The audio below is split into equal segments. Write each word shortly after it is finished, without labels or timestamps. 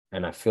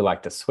And I feel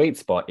like the sweet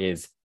spot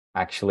is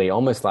actually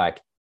almost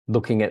like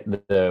looking at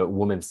the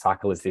woman's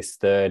cycle as this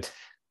third.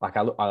 Like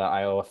I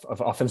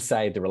often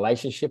say the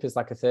relationship is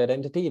like a third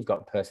entity. You've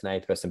got person A,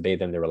 person B,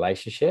 then the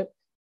relationship.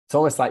 It's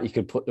almost like you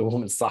could put the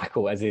woman's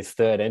cycle as this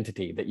third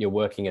entity that you're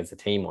working as a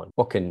team on.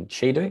 What can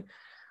she do?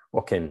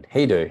 What can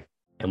he do?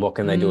 And what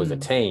can they do as a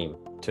team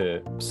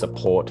to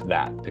support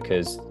that?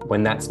 Because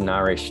when that's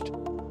nourished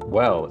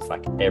well, it's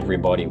like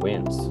everybody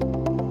wins.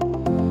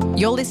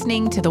 You're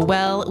listening to the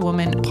Well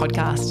Woman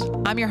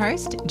podcast. I'm your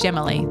host,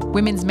 Gemma Lee,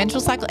 women's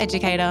menstrual cycle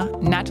educator,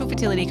 natural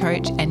fertility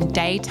coach, and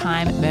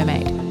daytime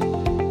mermaid.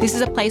 This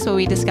is a place where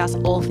we discuss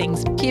all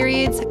things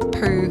periods,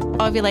 poo,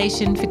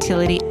 ovulation,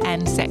 fertility,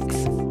 and sex.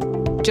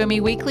 Join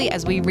me weekly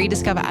as we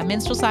rediscover our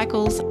menstrual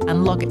cycles,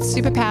 unlock its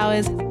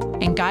superpowers,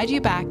 and guide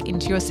you back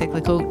into your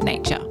cyclical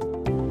nature.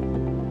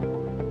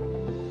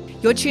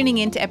 You're tuning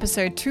in to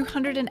episode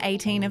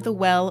 218 of the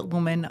Well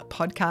Woman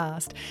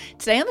podcast.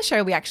 Today on the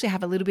show, we actually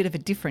have a little bit of a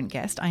different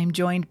guest. I am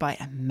joined by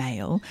a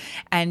male,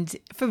 and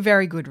for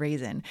very good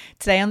reason.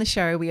 Today on the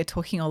show, we are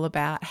talking all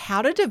about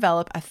how to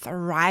develop a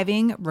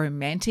thriving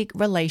romantic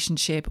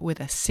relationship with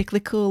a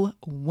cyclical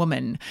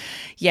woman.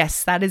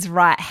 Yes, that is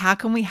right. How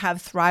can we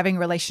have thriving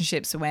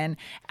relationships when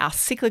our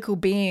cyclical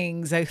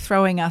beings are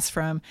throwing us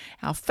from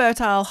our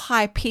fertile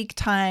high peak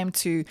time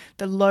to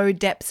the low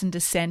depths and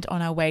descent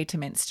on our way to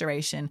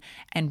menstruation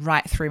and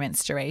right through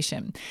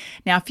menstruation?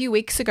 Now, a few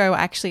weeks ago,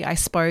 actually, I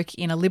spoke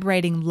in a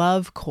Liberating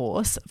Love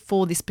course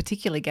for this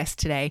particular guest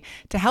today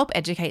to help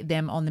educate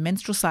them on the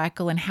menstrual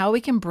cycle and how we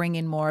can bring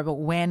in more of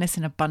awareness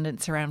and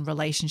abundance around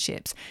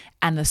relationships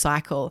and the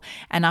cycle.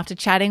 And after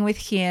chatting with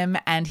him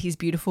and his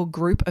beautiful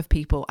group of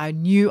people, I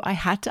knew I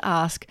had to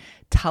ask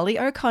Tully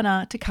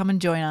O'Connor to come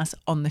and join us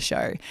on the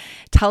show.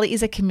 Tully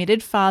is a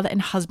committed father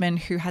and husband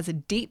who has a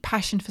deep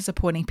passion for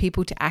supporting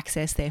people to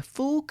access their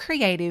full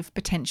creative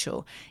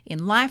potential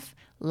in life,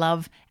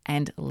 love,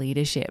 and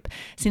leadership.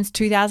 Since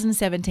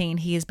 2017,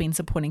 he has been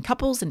supporting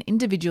couples and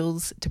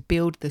individuals to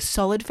build the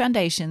solid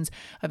foundations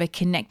of a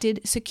connected,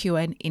 secure,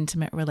 and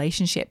intimate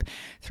relationship.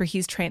 Through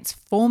his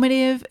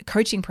transformative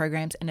coaching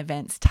programs and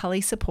events,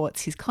 Tully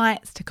supports his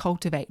clients to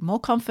cultivate more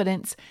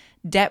confidence,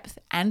 depth,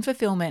 and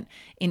fulfillment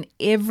in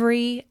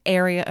every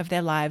area of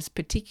their lives,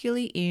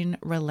 particularly in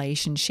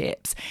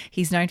relationships.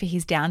 He's known for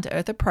his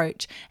down-to-earth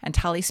approach, and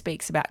Tully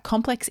speaks about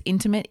complex,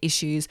 intimate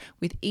issues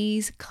with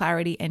ease,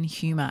 clarity, and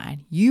humor.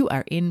 And you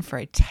are in for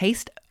a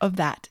taste of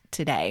that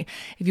today.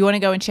 If you want to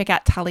go and check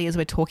out Tully as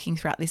we're talking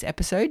throughout this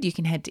episode, you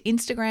can head to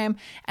Instagram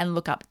and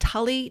look up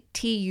Tully,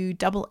 Tully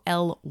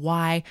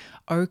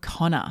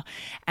O'Connor,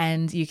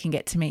 and you can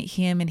get to meet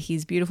him and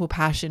his beautiful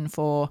passion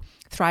for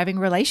thriving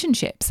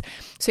relationships.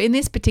 So in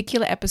this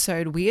particular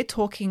episode, we are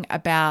talking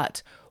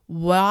about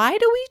why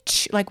do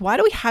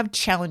we have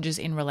challenges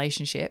in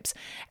relationships,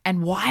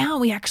 and why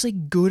aren't we actually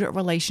good at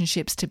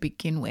relationships to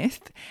begin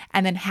with?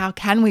 And then how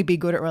can we be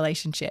good at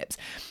relationships?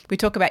 We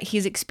talk about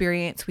his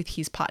experience with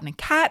his partner,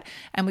 Kat,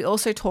 and we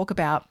also talk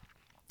about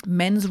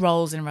men's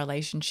roles in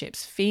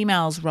relationships,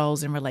 females'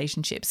 roles in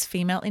relationships,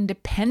 female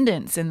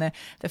independence, and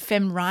the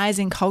femme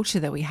rising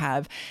culture that we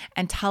have.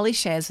 And Tully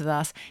shares with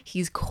us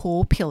his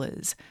core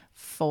pillars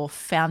for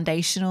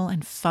foundational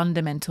and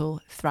fundamental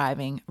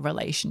thriving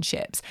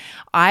relationships.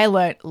 I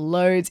learnt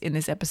loads in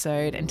this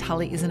episode, and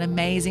Tully is an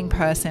amazing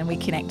person. We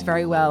connect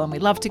very well and we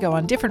love to go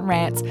on different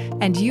rants,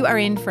 and you are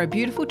in for a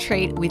beautiful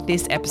treat with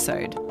this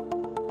episode.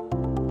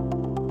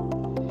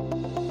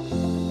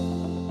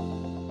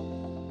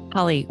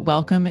 Tully,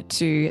 welcome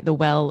to the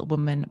Well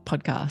Woman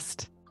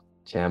podcast.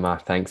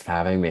 Gemma, thanks for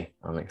having me.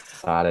 I'm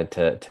excited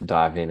to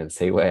dive in and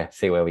see where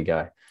we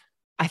go.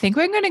 I think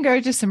we're going to go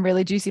to some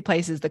really juicy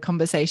places. The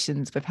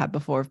conversations we've had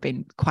before have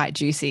been quite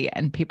juicy,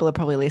 and people are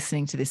probably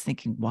listening to this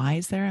thinking, why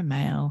is there a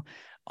male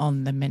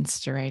on the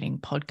menstruating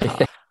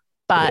podcast?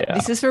 But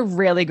This is for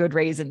really good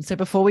reason. So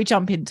before we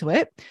jump into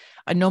it,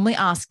 I normally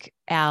ask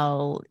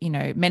our,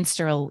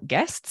 menstrual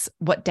guests,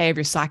 what day of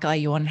your cycle are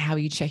you on? How are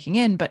you checking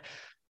in? But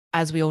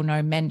as we all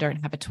know, men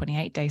don't have a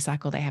 28-day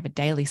cycle. They have a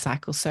daily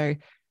cycle. So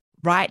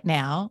right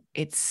now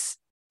it's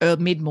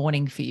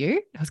mid-morning for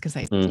you. I was going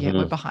to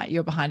say,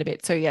 you're behind a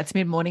bit. So it's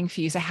mid-morning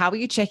for you. So how are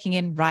you checking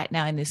in right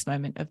now in this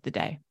moment of the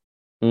day?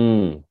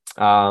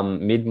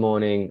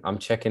 Mid-morning, I'm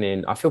checking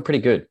in. I feel pretty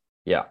good.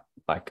 Yeah.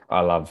 Like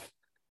I love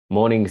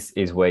mornings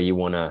is where you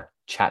want to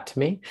chat to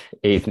me.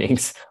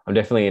 Evenings, I'm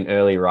definitely an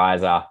early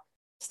riser,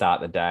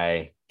 start the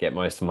day, get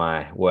most of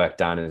my work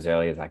done as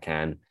early as I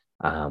can.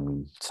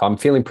 So I'm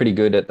feeling pretty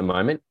good at the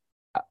moment,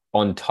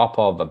 on top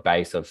of a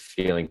base of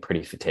feeling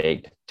pretty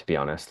fatigued, to be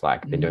honest.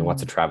 Like been doing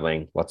lots of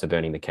traveling, lots of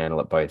burning the candle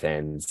at both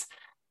ends.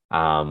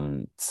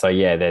 So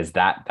yeah, there's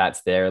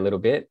that's there a little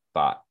bit,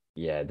 but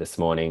yeah, this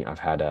morning I've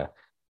had a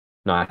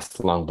nice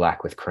long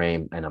black with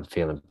cream and I'm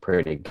feeling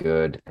pretty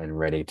good and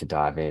ready to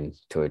dive in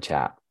to a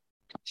chat.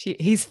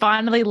 He's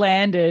finally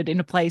landed in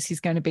a place he's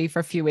going to be for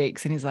a few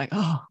weeks, and he's like,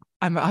 oh,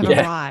 I've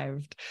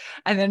arrived.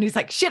 And then he's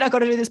like, shit, I got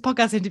to do this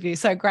podcast interview.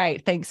 So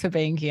great. Thanks for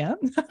being here.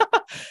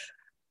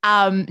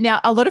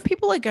 Now a lot of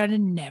people are going to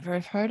never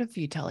have heard of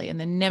you, Tully, and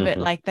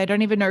they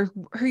don't even know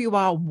who you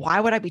are. Why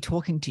would I be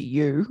talking to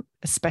you,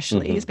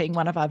 especially as being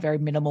one of our very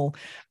minimal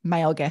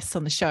male guests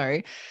on the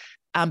show?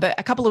 But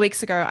a couple of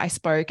weeks ago, I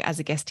spoke as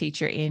a guest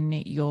teacher in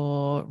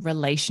your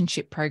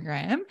relationship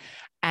program,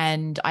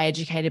 and I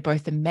educated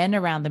both the men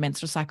around the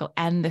menstrual cycle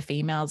and the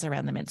females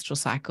around the menstrual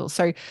cycle.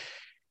 So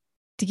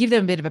to give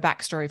them a bit of a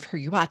backstory of who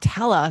you are,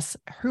 tell us,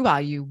 who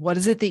are you? What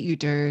is it that you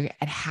do?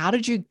 And how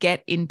did you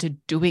get into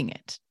doing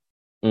it?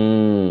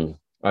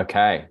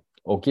 Okay.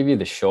 I'll give you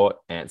the short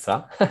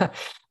answer. So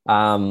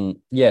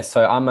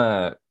I'm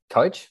a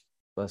coach.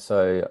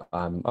 So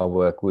I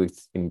work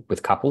with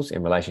couples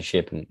in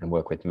relationship and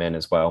work with men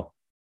as well.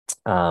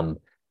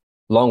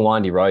 Long,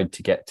 windy road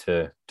to get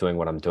to doing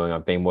what I'm doing.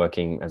 I've been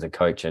working as a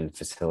coach and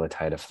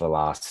facilitator for the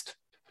last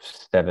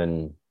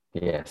 7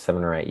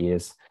 or 8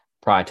 years.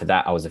 Prior to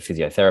that, I was a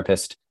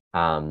physiotherapist.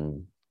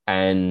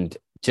 And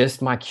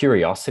just my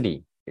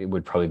curiosity, it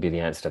would probably be the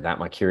answer to that.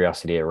 My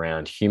curiosity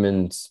around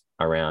humans,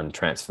 around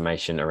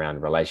transformation,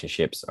 around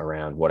relationships,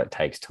 around what it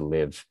takes to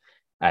live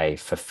a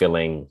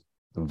fulfilling,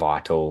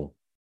 vital,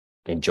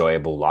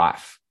 enjoyable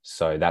life.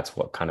 So that's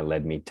what kind of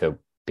led me to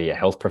be a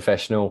health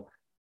professional.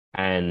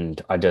 And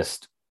I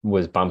just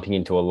was bumping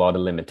into a lot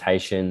of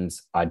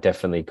limitations. I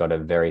definitely got a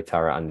very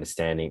thorough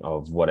understanding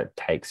of what it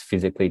takes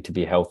physically to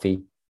be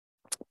healthy.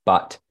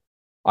 But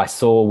I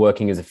saw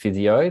working as a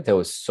physio, there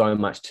was so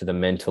much to the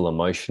mental,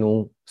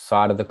 emotional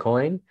side of the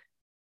coin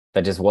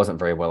that just wasn't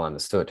very well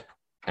understood.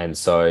 And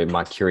so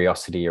my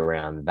curiosity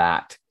around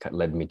that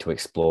led me to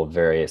explore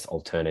various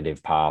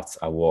alternative paths.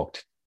 I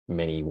walked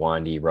many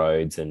windy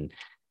roads and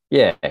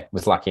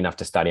was lucky enough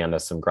to study under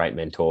some great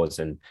mentors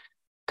and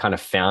kind of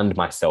found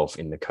myself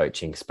in the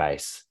coaching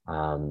space.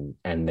 And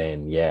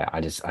then,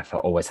 I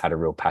always had a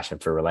real passion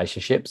for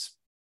relationships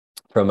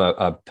from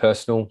a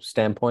personal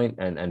standpoint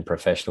and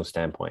professional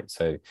standpoint.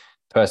 So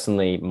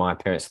personally, my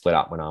parents split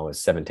up when I was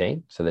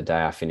 17. So the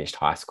day I finished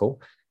high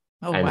school.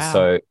 Oh, and wow.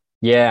 so,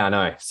 I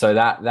know. So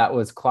that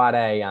was quite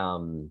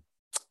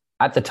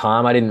at the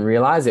time, I didn't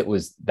realize it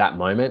was that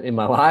moment in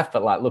my life,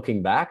 but like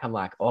looking back, I'm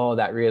like, oh,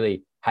 that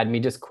really had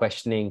me just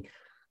questioning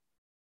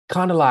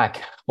kind of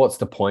like, what's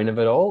the point of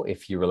it all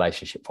if your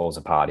relationship falls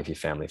apart, if your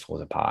family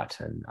falls apart,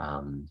 and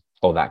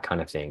all that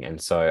kind of thing.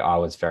 And so I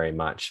was very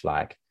much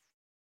like,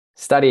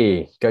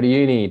 study, go to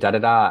uni,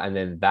 and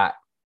then that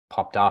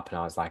popped up and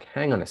I was like,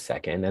 hang on a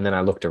second. And then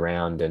I looked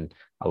around and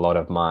a lot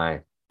of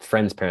my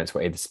friends' parents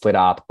were either split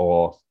up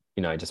or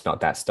just not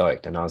that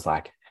stoked. And I was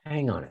like,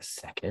 hang on a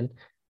second,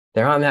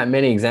 there aren't that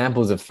many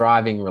examples of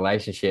thriving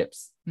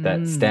relationships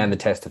that stand the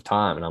test of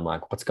time. And I'm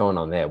like, what's going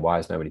on there? Why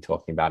is nobody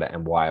talking about it?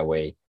 And why are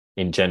we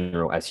in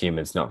general as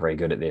humans not very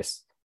good at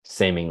this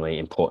seemingly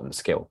important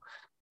skill?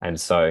 And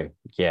so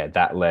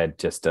that led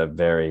just a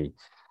very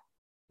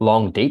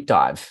long deep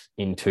dive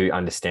into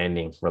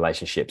understanding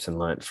relationships and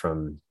learnt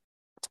from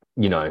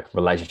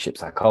relationship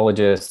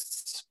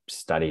psychologists,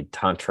 studied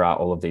tantra,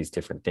 all of these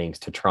different things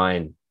to try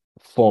and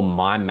form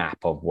my map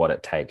of what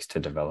it takes to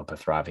develop a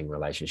thriving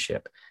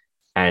relationship.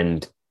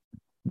 And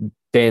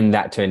then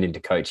that turned into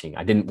coaching.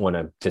 I didn't want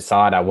to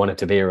decide I wanted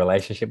to be a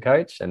relationship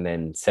coach and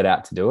then set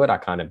out to do it. I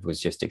kind of was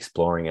just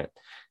exploring it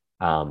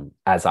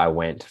as I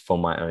went for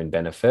my own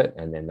benefit.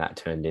 And then that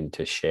turned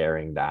into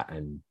sharing that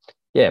and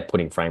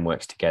putting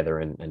frameworks together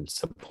and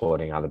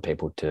supporting other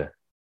people to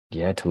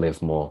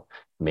live more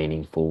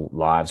meaningful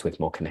lives with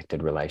more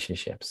connected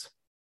relationships.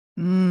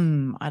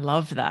 I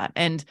love that.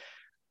 And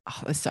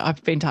so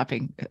I've been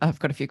typing. I've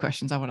got a few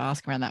questions I want to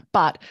ask around that.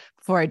 But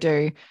before I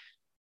do,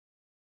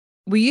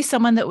 were you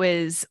someone that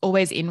was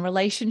always in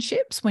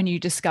relationships when you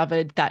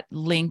discovered that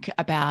link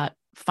about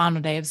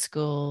final day of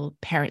school,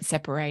 parents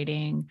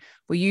separating?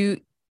 Were you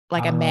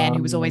like a man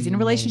who was always in a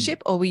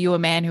relationship, or were you a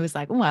man who was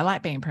like, oh, I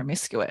like being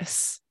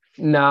promiscuous?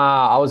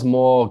 Nah, I was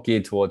more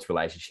geared towards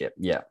relationship.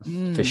 Yeah,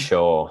 for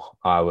sure.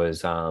 I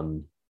was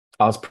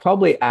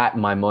probably at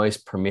my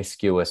most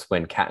promiscuous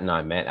when Kat and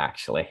I met,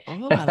 actually.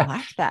 Oh, I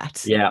like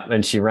that. Yeah,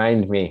 and she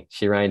reined me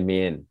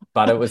in.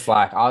 But it was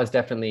like I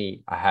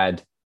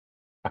had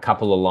a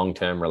couple of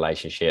long-term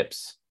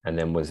relationships and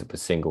then was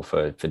single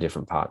for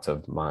different parts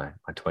of my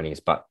 20s.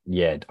 But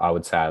I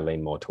would say I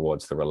lean more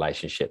towards the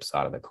relationship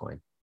side of the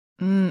coin.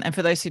 And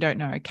for those who don't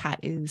know, Kat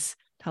is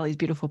Tully's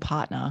beautiful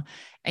partner.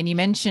 And you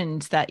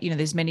mentioned that,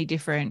 there's many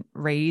different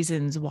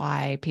reasons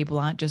why people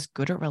aren't just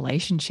good at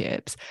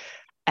relationships.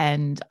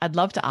 And I'd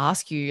love to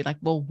ask you, like,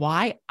 well,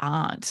 why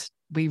aren't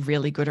we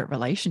really good at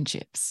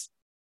relationships?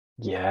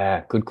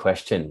 Yeah, good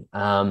question.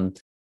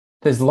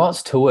 There's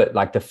lots to it.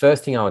 Like the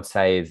first thing I would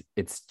say is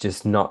it's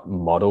just not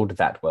modeled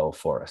that well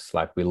for us.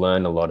 Like we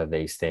learn a lot of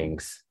these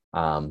things.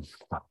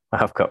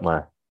 I've got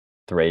my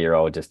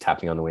 3-year-old just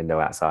tapping on the window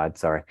outside.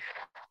 Sorry.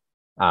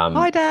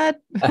 Hi, Dad.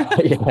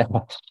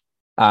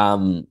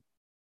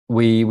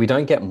 We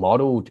don't get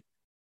modeled.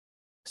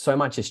 So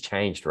much has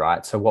changed,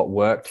 right? So what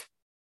worked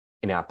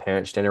in our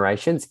parents'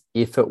 generations,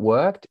 if it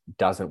worked,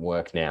 doesn't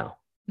work now.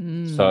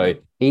 So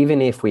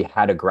even if we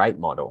had a great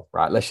model,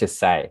 right? Let's just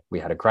say we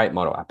had a great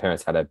model. Our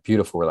parents had a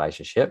beautiful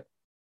relationship.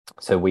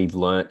 So we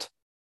learnt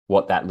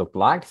what that looked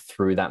like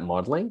through that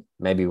modeling.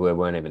 Maybe we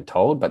weren't even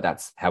told, but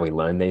that's how we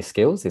learn these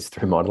skills, is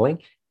through modeling.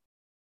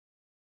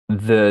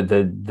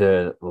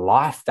 The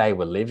life they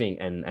were living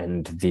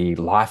and the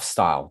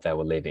lifestyle they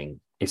were living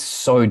is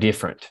so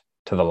different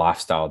to the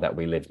lifestyle that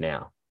we live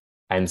now.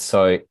 And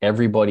so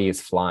everybody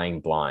is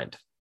flying blind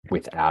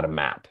without a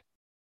map.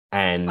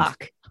 And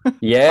Fuck.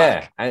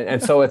 yeah,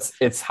 and so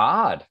it's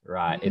hard,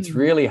 right? It's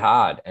really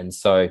hard. And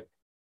so,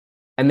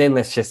 and then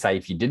let's just say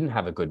if you didn't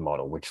have a good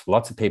model, which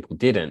lots of people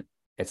didn't,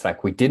 it's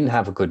like we didn't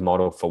have a good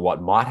model for what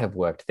might have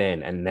worked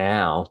then. And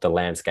now the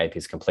landscape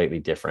is completely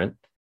different.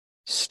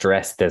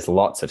 Stress, there's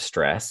lots of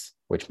stress,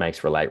 which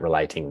makes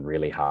relating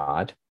really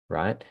hard,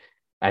 right?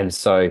 And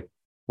so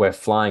we're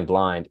flying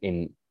blind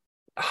in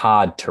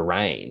hard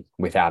terrain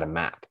without a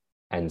map.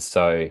 And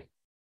so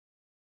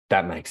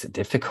that makes it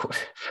difficult,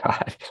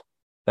 right?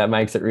 That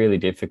makes it really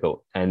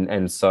difficult.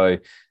 And so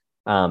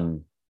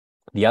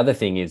the other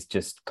thing is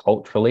just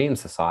culturally and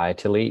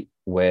societally,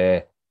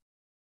 we're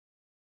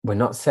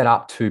not set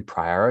up to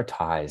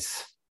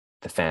prioritize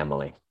the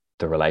family,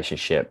 the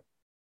relationship,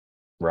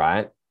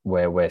 right?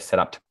 Where we're set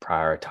up to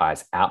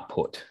prioritize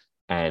output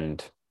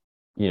and,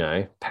 you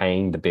know,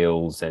 paying the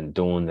bills and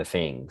doing the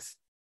things.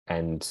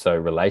 And so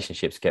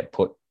relationships get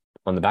put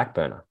on the back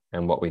burner.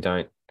 And what we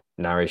don't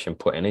nourish and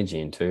put energy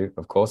into,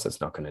 of course,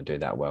 it's not going to do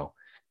that well.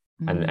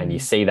 And you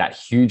see that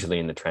hugely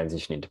in the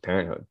transition into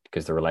parenthood,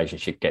 because the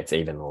relationship gets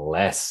even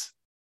less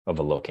of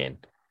a look in.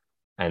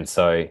 And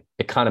so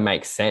it kind of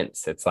makes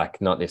sense. It's like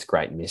not this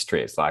great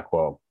mystery. It's like,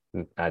 well,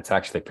 it's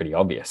actually pretty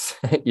obvious.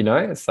 You know,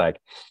 it's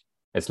like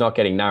it's not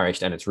getting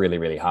nourished and it's really,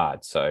 really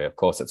hard. So of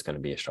course it's going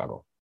to be a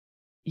struggle.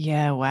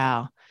 Yeah,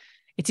 wow.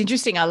 It's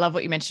interesting. I love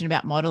what you mentioned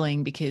about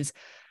modeling, because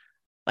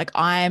like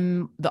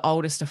I'm the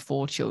oldest of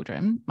 4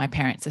 children. My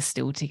parents are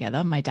still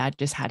together. My dad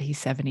just had his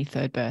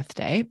 73rd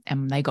birthday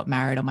and they got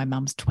married on my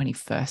mum's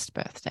 21st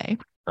birthday.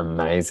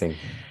 Amazing.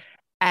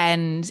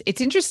 And it's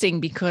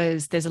interesting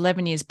because there's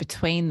 11 years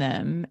between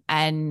them.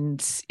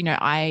 And, you know,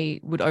 I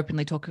would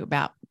openly talk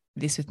about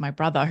this with my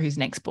brother, who's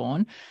next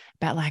born,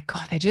 about like,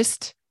 God,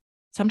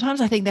 sometimes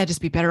I think they'd just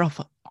be better off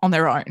on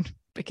their own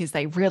because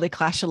they really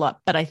clash a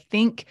lot. But I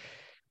think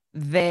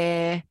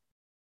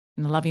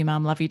and I love you,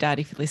 mum, love you, dad,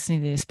 if you're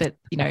listening to this, but,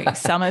 you know,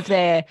 some of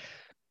their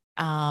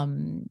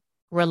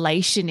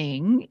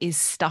relationing is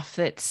stuff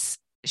that's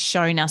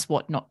shown us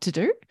what not to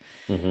do.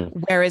 Mm-hmm.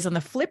 Whereas on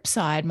the flip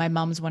side, my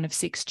mum's one of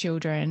 6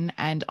 children.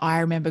 And I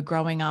remember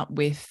growing up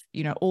with,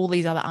 you know, all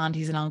these other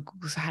aunties and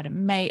uncles who had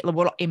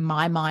in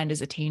my mind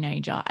as a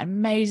teenager,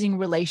 amazing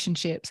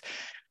relationships.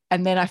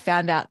 And then I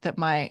found out that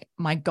my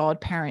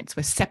godparents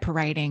were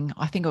separating.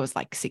 I think it was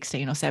like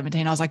 16 or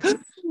 17. I was like,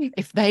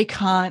 if they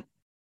can't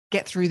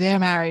get through their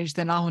marriage,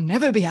 then I'll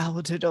never be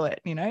able to do it,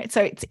 you know?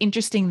 So it's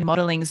interesting. The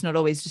modeling is not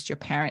always just your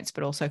parents,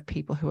 but also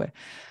people who are,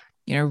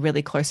 you know,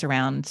 really close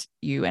around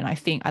you. And I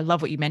think I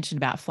love what you mentioned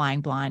about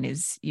flying blind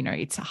is, you know,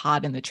 it's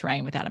hard in the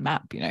terrain without a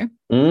map, you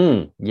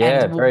know?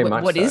 Yeah, and very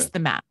much what so. is the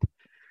map?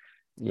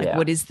 Yeah. Like,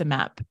 what is the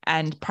map?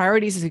 And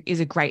priorities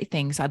is a great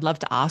thing. So I'd love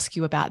to ask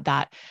you about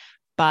that.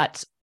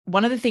 But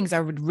one of the things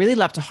I would really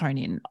love to hone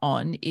in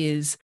on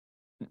is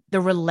the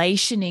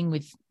relationing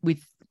with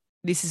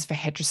this is for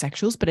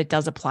heterosexuals, but it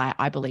does apply,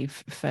 I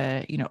believe,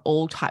 for, you know,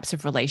 all types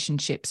of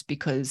relationships,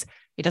 because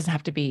it doesn't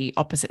have to be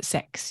opposite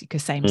sex,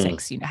 because same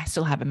sex, you know,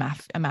 still have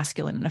a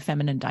masculine and a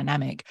feminine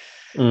dynamic.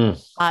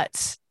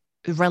 But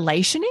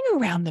relationing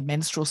around the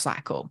menstrual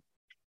cycle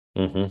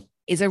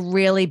is a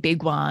really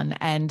big one.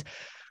 And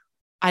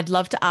I'd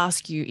love to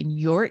ask you, in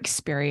your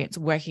experience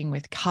working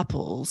with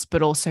couples,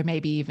 but also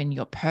maybe even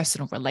your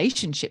personal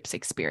relationships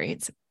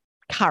experience,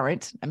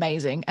 current,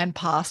 amazing, and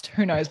past,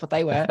 who knows what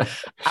they were.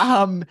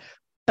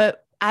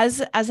 But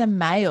as a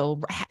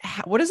male,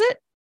 what is it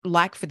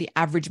like for the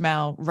average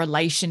male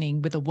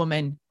relationing with a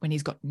woman when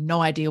he's got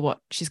no idea what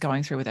she's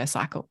going through with her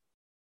cycle?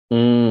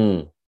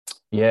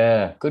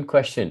 Yeah, good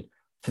question.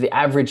 For the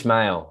average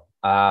male,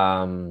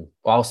 well,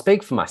 I'll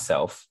speak for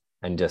myself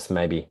and just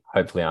maybe,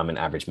 hopefully I'm an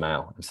average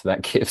male. So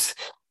that gives,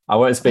 I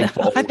won't speak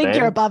for all I think men.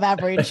 you're above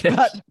average,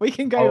 but we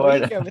can go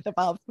with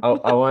above.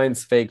 I won't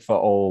speak for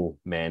all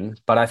men,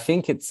 but I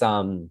think it's,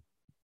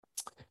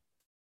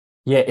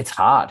 it's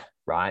hard,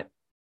 right?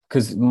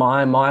 Because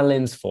my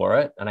lens for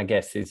it, and I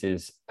guess this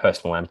is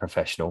personal and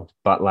professional,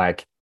 but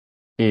like,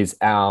 is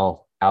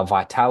our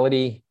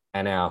vitality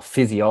and our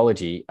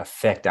physiology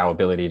affect our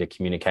ability to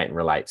communicate and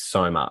relate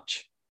so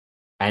much.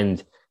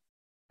 And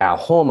our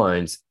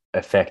hormones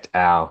affect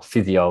our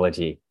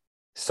physiology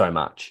so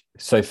much.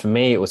 So for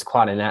me, it was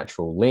quite a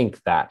natural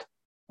link that,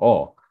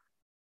 a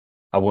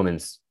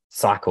woman's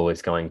cycle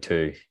is going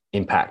to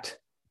impact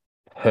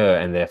her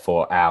and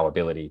therefore our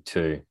ability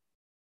to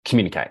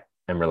communicate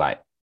and relate.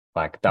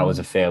 Like that was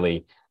a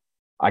fairly,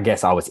 I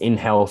guess I was in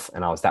health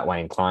and I was that way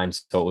inclined.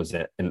 So it was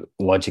a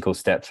logical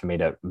step for me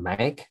to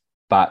make.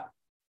 But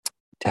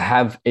to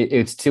have,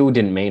 it still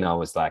didn't mean I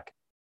was like,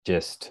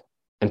 just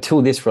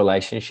until this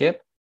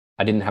relationship,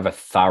 I didn't have a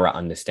thorough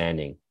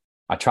understanding.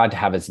 I tried to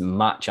have as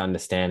much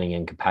understanding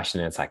and compassion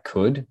as I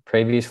could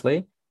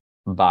previously,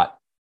 but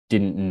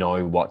didn't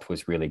know what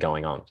was really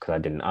going on because I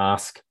didn't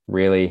ask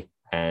really.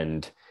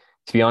 And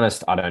to be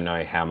honest, I don't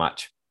know how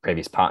much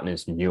previous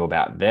partners knew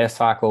about their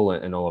cycle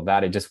and all of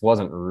that. It just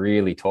wasn't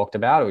really talked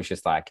about. It was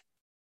just like,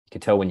 you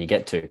could tell when you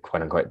get to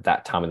quote unquote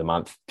that time of the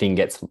month,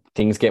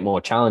 things get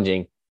more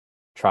challenging.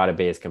 Try to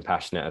be as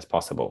compassionate as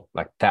possible.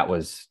 Like that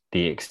was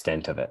the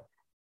extent of it.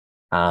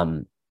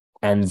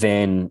 And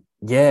then,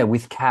 yeah,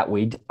 with Kat,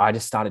 I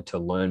just started to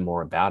learn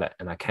more about it.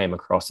 And I came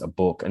across a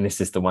book, and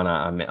this is the one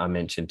I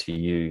mentioned to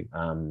you,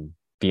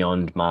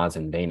 Beyond Mars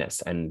and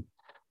Venus. And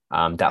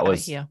that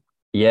was,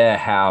 yeah,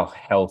 how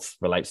health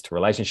relates to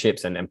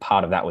relationships. And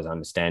part of that was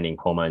understanding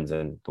hormones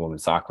and the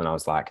woman's cycle. And I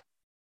was like,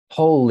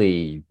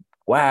 holy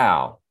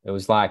wow. It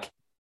was like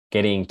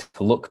getting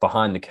to look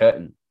behind the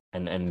curtain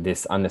and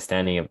this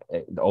understanding of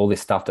all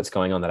this stuff that's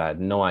going on that I had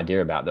no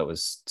idea about, that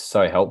was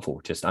so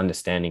helpful. Just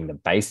understanding the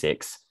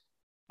basics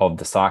of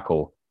the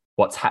cycle,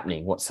 what's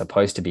happening, what's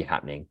supposed to be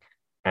happening,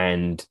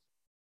 and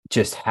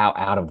just how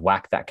out of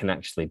whack that can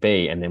actually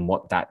be, and then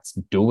what that's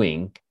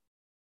doing.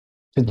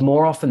 Because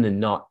more often than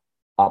not,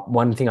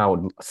 one thing I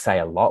would say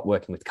a lot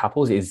working with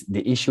couples is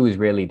the issue is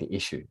really the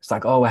issue. It's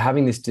like, oh, we're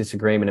having this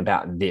disagreement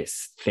about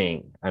this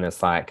thing. And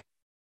it's like,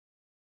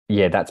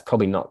 yeah, that's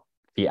probably not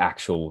the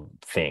actual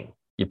thing.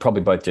 You're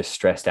probably both just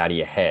stressed out of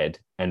your head.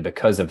 And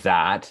because of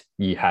that,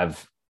 you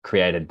have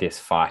created this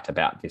fight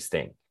about this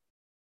thing.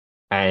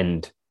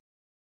 And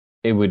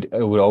it would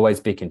always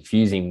be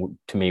confusing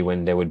to me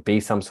when there would be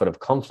some sort of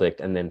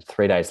conflict, and then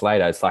 3 days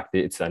later, it's like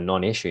it's a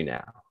non-issue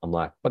now. I'm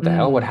like, what the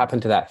hell? What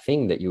happened to that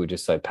thing that you were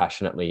just so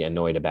passionately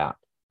annoyed about,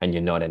 and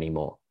you're not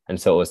anymore?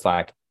 And so it was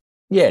like,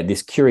 yeah,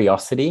 this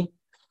curiosity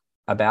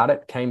about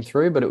it came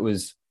through, but it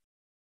was,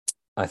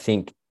 I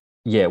think,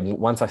 yeah,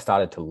 once I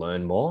started to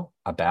learn more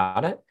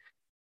about it,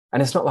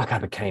 and it's not like I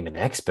became an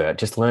expert,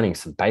 just learning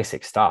some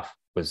basic stuff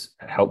was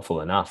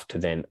helpful enough to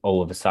then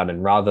all of a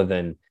sudden, rather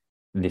than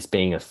this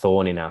being a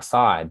thorn in our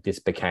side, this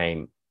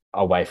became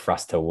a way for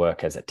us to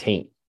work as a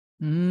team.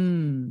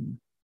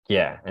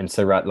 Yeah. And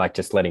so, right, like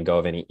just letting go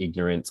of any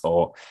ignorance,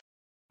 and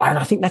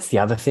I think that's the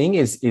other thing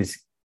is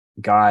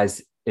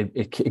guys,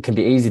 it can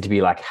be easy to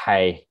be like,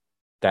 hey,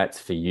 that's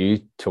for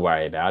you to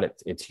worry about.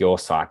 It's your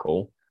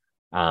cycle.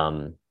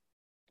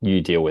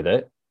 You deal with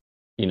it,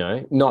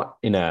 not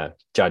in a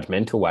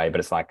judgmental way, but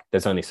it's like,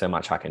 there's only so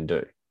much I can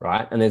do.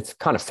 Right. And it's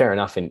kind of fair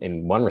enough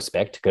in one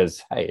respect,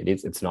 because, hey,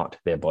 it's not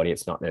their body.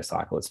 It's not their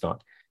cycle. It's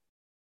not.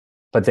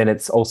 But then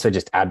it's also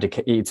just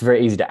abdicate. It's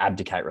very easy to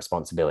abdicate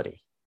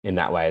responsibility in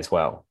that way as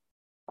well.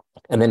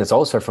 And then it's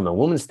also from a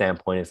woman's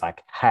standpoint, it's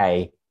like,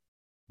 hey,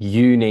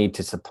 you need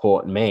to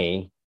support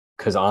me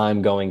because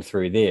I'm going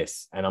through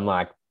this. And I'm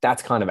like,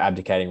 that's kind of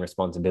abdicating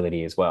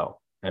responsibility as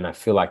well. And I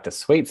feel like the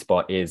sweet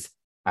spot is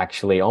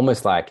actually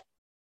almost like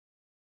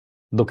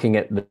looking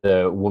at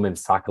the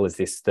woman's cycle as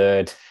this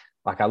third.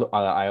 Like I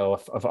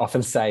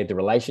often say the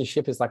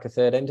relationship is like a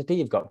third entity.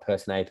 You've got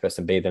person A,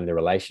 person B, then the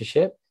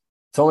relationship.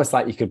 It's almost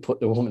like you could put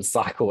the woman's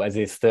cycle as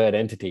this third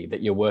entity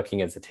that you're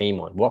working as a team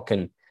on. What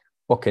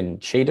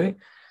can she do?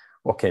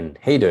 What can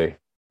he do?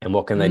 And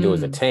what can they do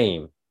as a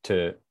team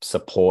to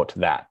support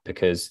that?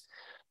 Because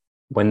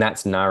when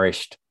that's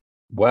nourished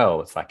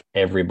well, it's like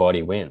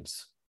everybody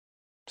wins.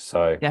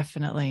 So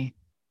definitely.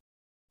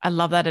 I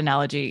love that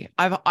analogy.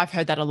 I've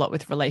heard that a lot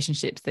with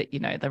relationships, that,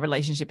 the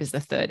relationship is the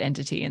third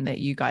entity and that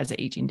you guys are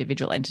each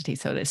individual entity.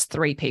 So there's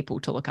three people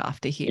to look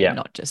after here,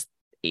 not just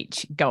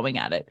each going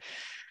at it.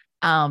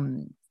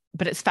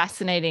 But it's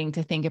fascinating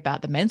to think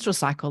about the menstrual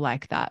cycle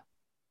like that.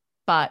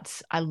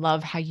 But I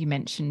love how you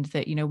mentioned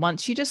that,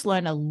 once you just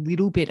learn a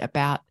little bit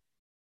about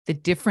the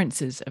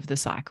differences of the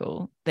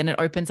cycle, then it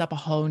opens up a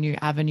whole new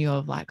avenue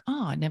of like,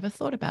 oh, I never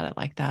thought about it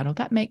like that. Or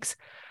that makes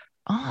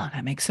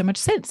so much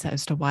sense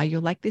as to why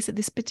you're like this at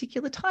this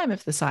particular time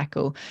of the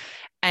cycle.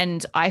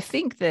 And I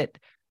think that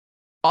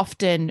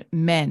often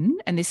men,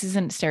 and this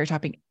isn't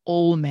stereotyping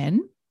all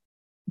men,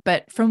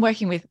 but from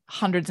working with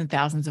hundreds and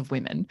thousands of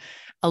women,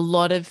 a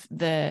lot of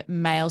the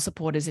male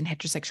supporters in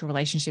heterosexual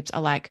relationships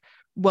are like,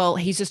 well,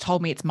 he's just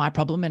told me it's my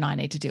problem and I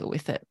need to deal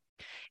with it.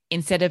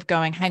 Instead of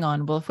going, hang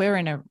on, well, if we're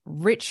in a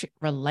rich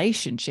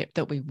relationship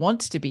that we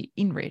want to be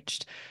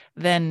enriched,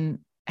 then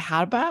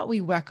how about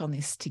we work on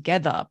this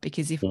together?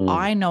 Because if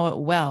I know it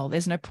well,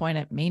 there's no point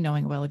at me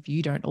knowing well if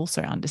you don't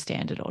also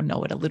understand it or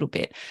know it a little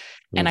bit.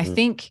 And I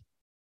think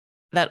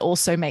that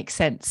also makes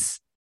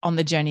sense on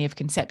the journey of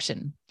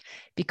conception,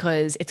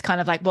 because it's kind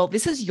of like, well,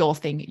 this is your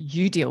thing,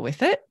 you deal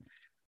with it.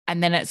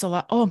 And then it's all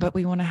like, oh, but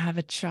we want to have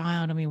a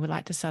child and we would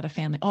like to start a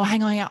family. Oh,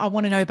 hang on, I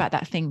want to know about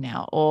that thing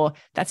now, or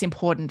that's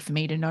important for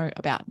me to know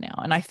about now.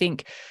 And I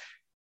think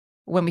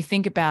when we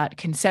think about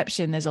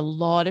conception, there's a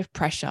lot of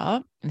pressure,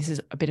 and this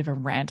is a bit of a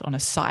rant on a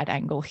side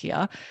angle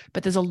here,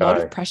 but there's a lot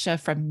of pressure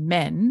from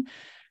men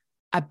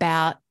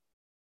about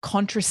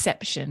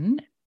contraception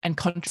and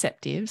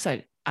contraceptives.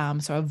 So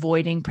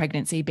avoiding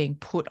pregnancy being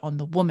put on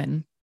the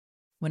woman,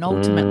 when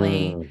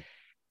ultimately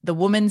the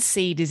woman's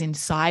seed is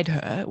inside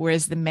her,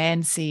 whereas the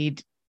man's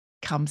seed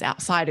comes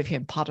outside of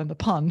him, pardon the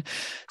pun.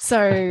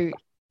 So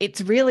it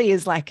really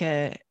is like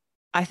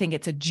I think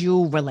it's a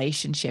dual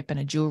relationship and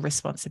a dual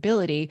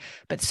responsibility,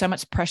 but so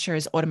much pressure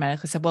is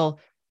automatically said, well,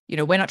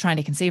 we're not trying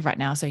to conceive right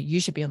now, so you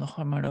should be on the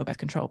hormonal birth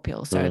control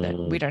pill so that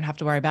we don't have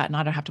to worry about it and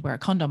I don't have to wear a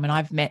condom. And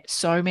I've met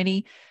so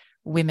many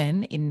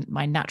women in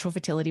my natural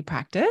fertility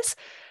practice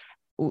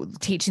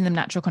teaching them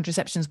natural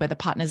contraceptions where the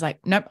partner's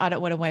like, nope, I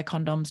don't want to wear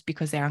condoms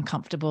because they're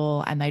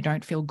uncomfortable and they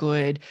don't feel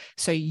good.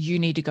 So you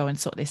need to go and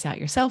sort this out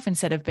yourself,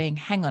 instead of being,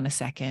 hang on a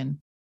second,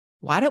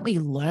 why don't we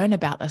learn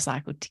about the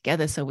cycle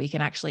together so we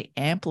can actually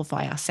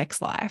amplify our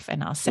sex life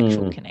and our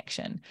sexual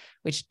connection,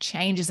 which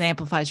changes and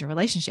amplifies your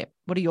relationship.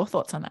 What are your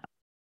thoughts on that?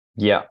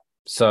 Yeah.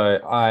 So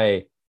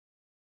I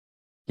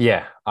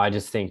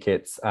just think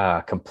it's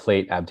a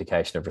complete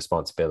abdication of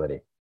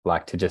responsibility.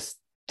 Like to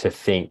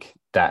think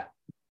that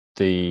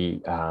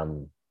the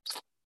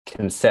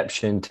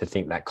conception, to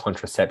think that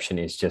contraception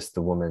is just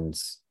the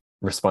woman's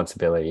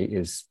responsibility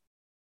is,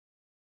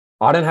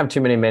 I don't have too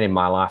many men in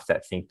my life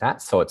that think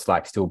that. So it's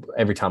like, still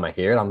every time I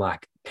hear it, I'm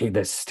like,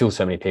 there's still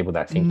so many people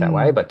that think that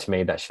way. But to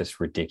me, that's just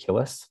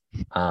ridiculous.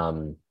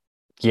 So,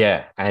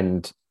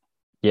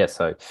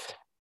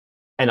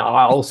 and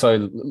I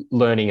also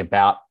learning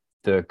about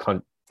the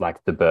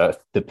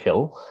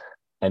pill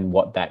and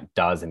what that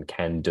does and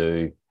can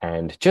do.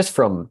 And just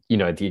from,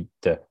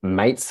 the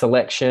mate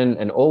selection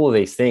and all of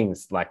these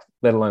things, like,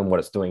 let alone what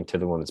it's doing to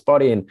the woman's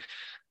body and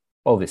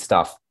all this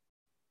stuff.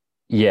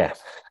 Yeah.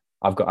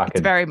 It's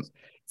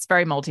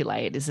very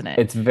multi-layered, isn't it?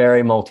 It's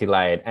very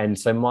multi-layered. And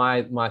so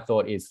my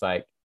thought is,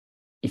 like,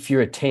 if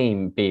you're a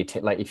team, be a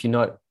team. Like, if you're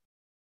not,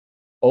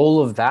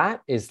 all of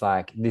that is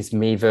like this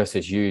me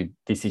versus you.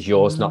 This is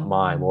yours, not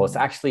mine. Well, it's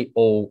actually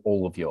all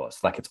of yours.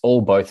 Like, it's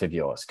all both of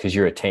yours because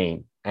you're a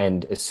team.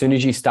 And as soon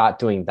as you start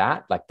doing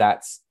that, like,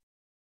 that's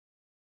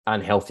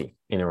unhealthy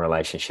in a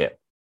relationship,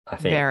 I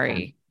think.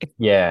 Very.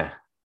 Yeah.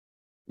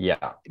 It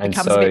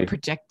becomes a bit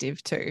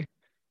projective too.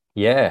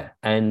 Yeah.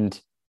 And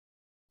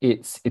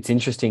it's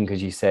interesting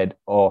because you said,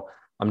 oh,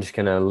 I'm just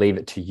going to leave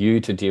it to you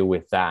to deal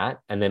with that.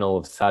 And then all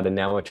of a sudden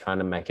now we're trying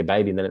to make a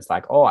baby. And then it's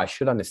like, oh, I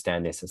should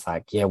understand this. It's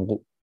like, yeah,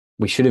 well,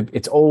 we should have,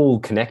 it's all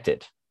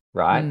connected,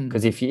 right?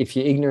 Because if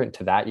you're ignorant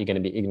to that, you're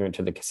going to be ignorant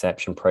to the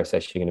conception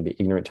process. You're going to be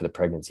ignorant to the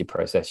pregnancy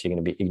process. You're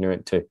going to be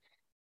ignorant to,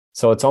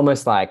 so it's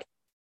almost like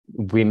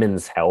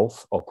women's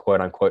health, or quote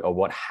unquote, or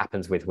what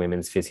happens with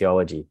women's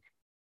physiology.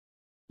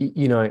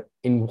 In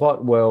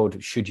what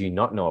world should you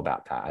not know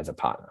about that as a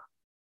partner?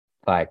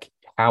 Like,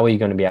 how are you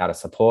going to be able to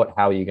support?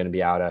 How are you going to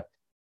be able to,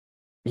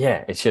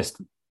 it's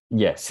just,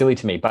 silly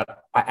to me. But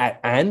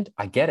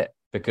I get it,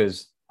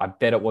 because I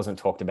bet it wasn't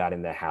talked about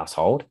in their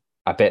household.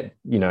 I bet,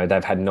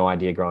 they've had no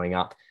idea growing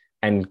up.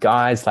 And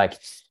guys, like,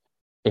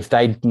 if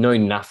they know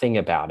nothing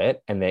about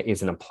it and there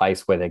isn't a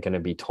place where they're going to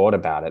be taught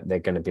about it, they're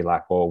going to be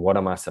like, well, what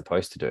am I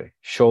supposed to do?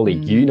 Surely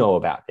you know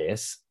about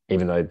this,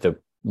 even though the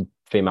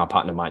female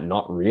partner might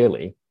not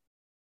really.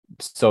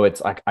 So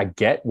it's like, I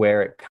get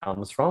where it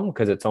comes from,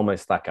 because it's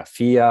almost like a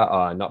fear,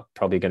 not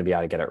probably going to be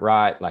able to get it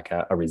right, like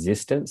a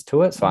resistance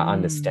to it. So I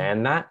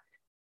understand that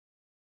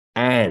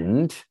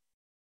and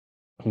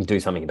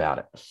do something about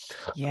it.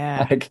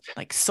 Yeah.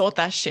 like sort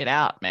that shit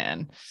out,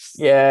 man.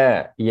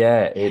 Yeah.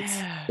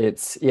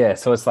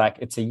 So it's like,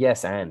 it's a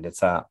yes. And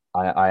it's I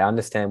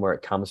understand where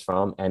it comes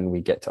from, and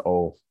we get to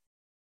all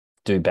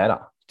do better.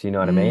 Do you know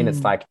what I mean?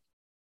 It's like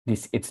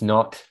this, it's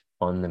not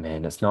on the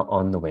men, it's not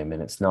on the women.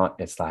 It's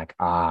like,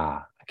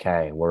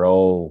 okay, we're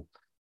all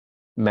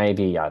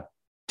maybe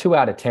 2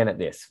 out of 10 at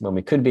this, when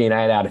we could be an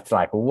 8 out. It's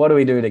like, well, what do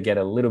we do to get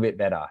a little bit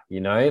better?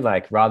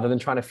 Like, rather than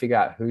trying to figure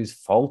out whose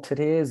fault it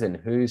is and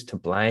who's to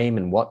blame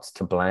and what's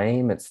to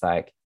blame, it's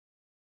like,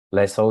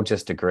 let's all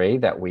just agree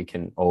that we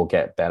can all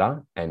get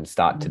better and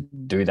start to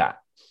do that.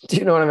 Do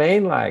you know what I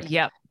mean? Like,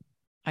 yep,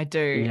 I do.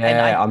 Yeah,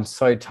 and I'm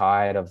so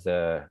tired of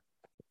the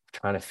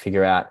trying to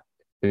figure out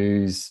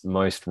who's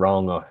most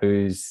wrong, or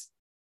who's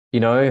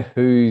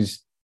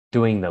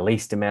doing the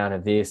least amount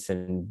of this,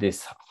 and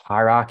this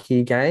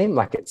hierarchy game.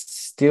 Like,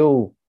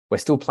 we're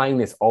still playing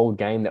this old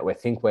game that we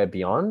think we're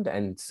beyond,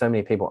 and so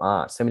many people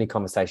aren't. So many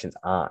conversations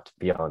aren't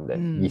beyond it.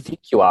 You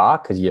think you are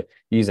because you're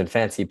using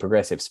fancy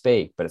progressive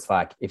speak, but it's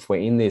like, if we're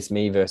in this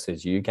me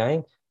versus you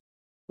game,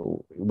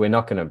 we're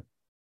not going to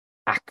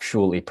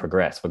actually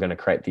progress. We're going to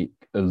create the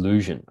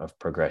illusion of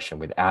progression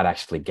without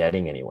actually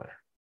getting anywhere.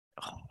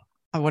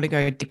 I want to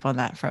go deep on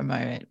that for a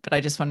moment, but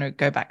I just want to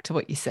go back to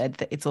what you said,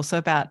 that it's also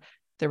about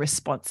the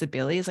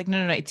responsibility. It's like,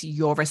 no, it's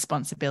your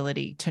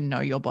responsibility to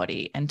know your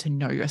body and to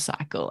know your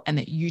cycle, and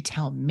that you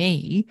tell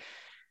me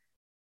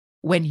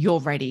when you're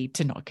ready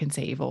to not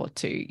conceive or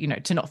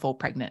to not fall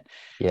pregnant.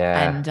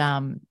 Yeah.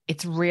 And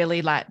it's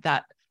really like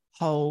that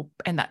whole,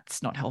 and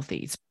that's not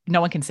healthy. No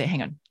one can see,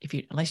 hang on, if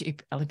you're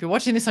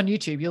watching this on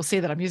YouTube, you'll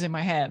see that I'm using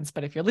my hands,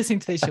 but if you're listening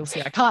to this, you'll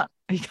see you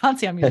can't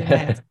see I'm using my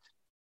hands.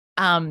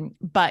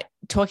 But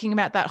talking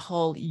about that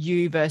whole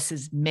you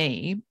versus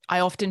me, I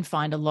often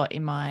find a lot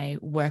in my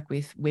work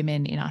with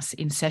women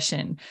in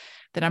session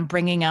that I'm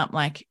bringing up,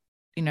 like,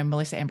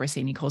 Melissa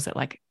Ambrosini calls it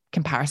like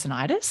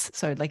comparisonitis.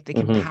 So like the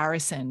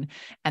comparison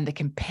and the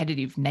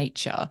competitive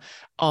nature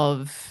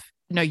of,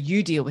 no,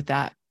 you deal with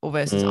that. or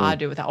versus I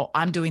do with that, or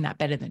I'm doing that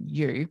better than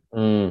you.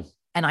 Mm.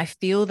 And I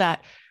feel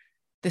that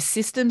the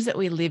systems that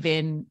we live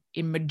in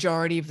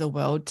majority of the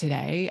world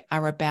today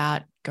are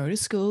about go to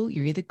school,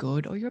 you're either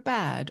good or you're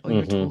bad, or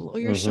you're tall or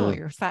you're short,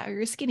 you're fat or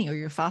you're skinny, or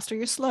you're fast or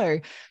you're slow,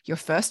 you're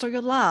first or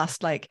you're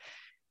last. Like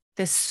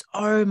there's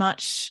so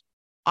much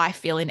I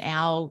feel in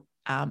our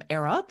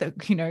era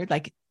that, you know,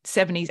 like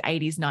 70s,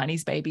 80s,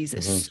 90s babies,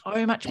 there's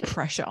so much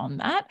pressure on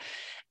that.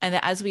 And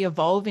that as we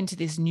evolve into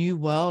this new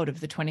world of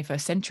the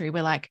 21st century,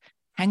 we're like,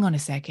 hang on a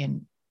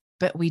second,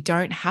 but we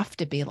don't have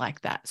to be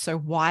like that. So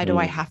why do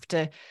I have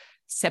to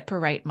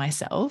separate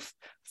myself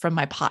from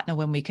my partner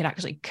when we could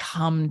actually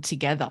come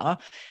together?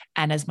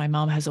 And as my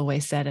mom has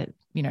always said it,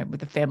 you know,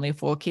 with a family of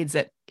 4 kids,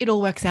 that it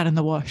all works out in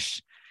the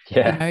wash.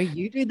 Yeah. You know,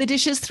 you do the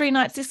dishes 3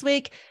 nights this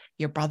week,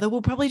 your brother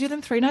will probably do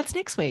them 3 nights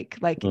next week.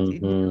 Like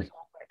it really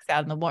all works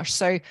out in the wash.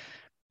 So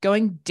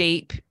going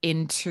deep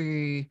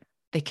into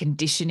the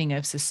conditioning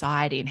of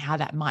society and how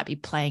that might be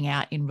playing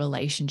out in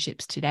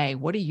relationships today,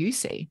 what do you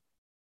see?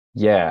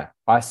 Yeah,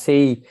 I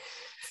see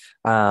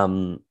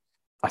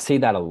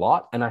that a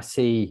lot, and I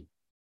see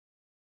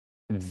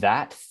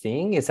that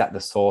thing is at the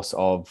source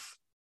of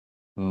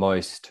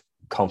most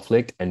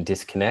conflict and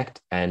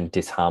disconnect and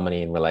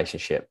disharmony in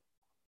relationship.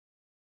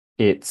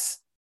 It's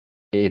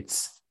the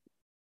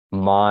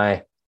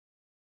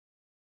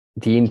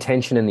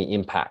intention and the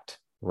impact,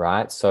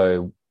 right?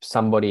 So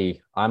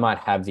I might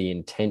have the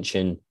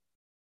intention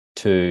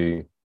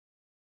to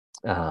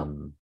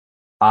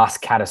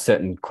ask Kat a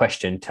certain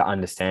question to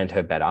understand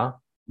her better,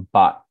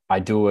 but I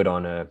do it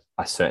on a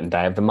certain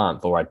day of the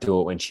month, or I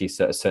do it when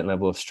she's at a certain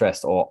level of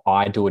stress, or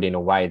I do it in a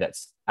way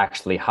that's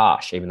actually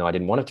harsh, even though I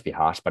didn't want it to be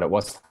harsh, but it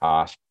was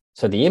harsh.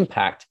 So the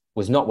impact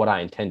was not what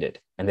I intended.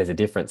 And there's a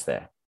difference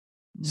there.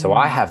 So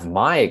I have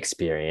my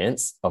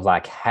experience of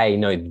like, hey,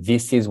 no,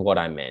 this is what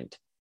I meant.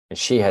 And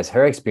she has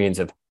her experience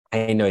of,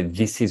 hey, no,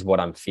 this is what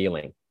I'm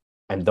feeling.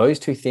 And those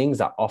two things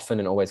are often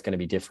and always going to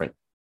be different.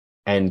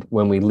 And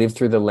when we live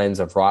through the lens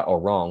of right or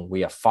wrong,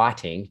 we are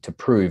fighting to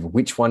prove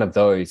which one of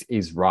those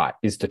is right,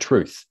 is the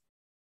truth.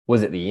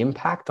 Was it the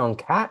impact on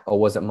Kat, or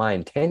was it my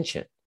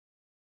intention?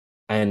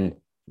 And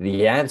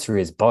the answer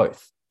is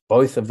both.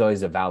 Both of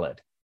those are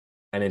valid.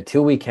 And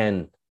until we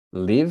can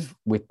live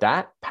with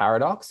that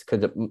paradox,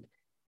 because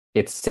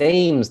it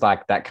seems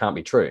like that can't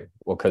be true.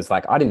 Well, because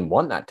like I didn't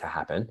want that to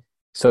happen.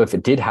 So if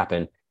it did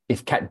happen,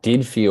 if Kat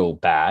did feel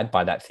bad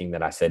by that thing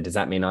that I said, does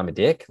that mean I'm a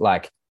dick?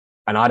 Like,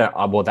 and I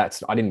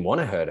didn't want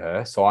to hurt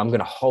her. So I'm going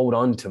to hold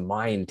on to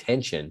my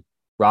intention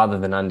rather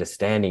than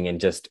understanding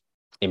and just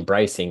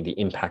embracing the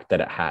impact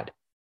that it had.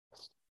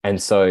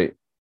 And so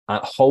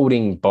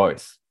holding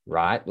both,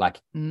 right? Like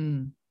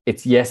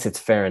it's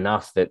fair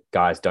enough that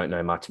guys don't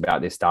know much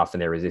about this stuff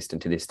and they're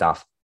resistant to this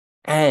stuff,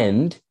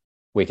 and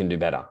we can do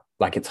better.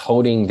 Like it's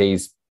holding the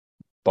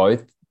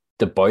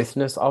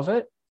bothness of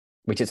it,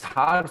 which is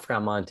hard for our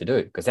mind to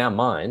do, because our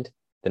mind,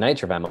 the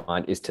nature of our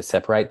mind is to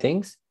separate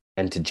things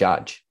and to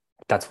judge.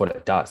 That's what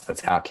it does.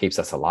 That's how it keeps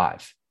us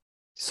alive.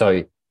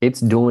 So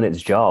it's doing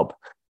its job,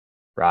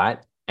 right?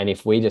 And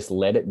if we just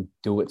let it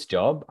do its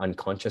job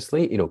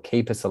unconsciously, it'll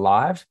keep us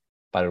alive,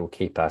 but it'll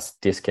keep us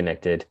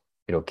disconnected.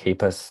 It'll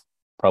keep us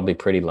probably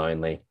pretty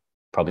lonely,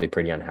 probably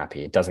pretty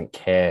unhappy. It doesn't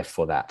care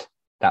for that.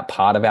 That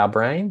part of our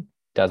brain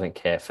doesn't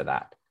care for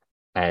that.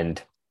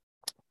 And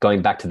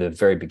going back to the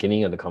very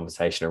beginning of the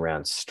conversation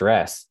around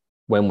stress,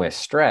 when we're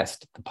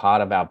stressed, the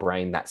part of our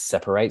brain that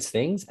separates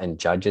things and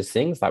judges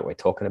things like we're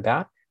talking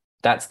about,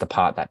 that's the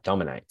part that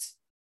dominates.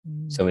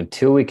 So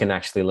until we can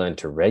actually learn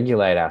to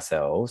regulate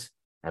ourselves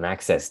and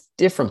access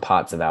different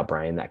parts of our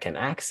brain that can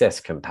access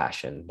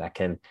compassion, that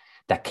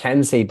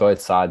can see both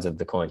sides of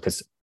the coin,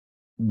 because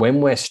when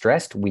we're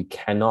stressed, we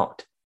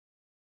cannot.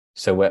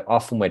 So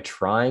we're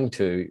trying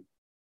to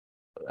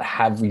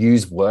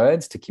use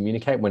words to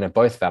communicate when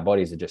both of our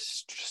bodies are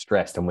just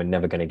stressed, and we're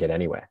never going to get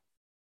anywhere.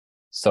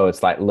 So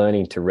it's like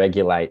learning to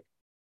regulate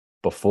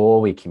before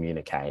we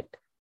communicate.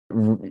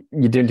 Do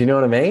you know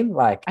what I mean?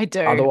 Like I do.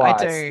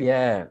 Otherwise, I do.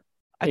 yeah,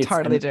 I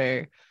totally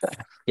do.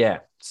 Yeah.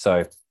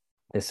 So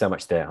there's so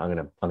much there.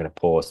 I'm gonna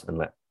pause and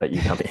let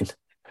you come in.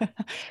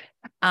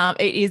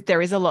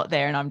 There is a lot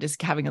there, and I'm just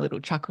having a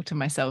little chuckle to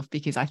myself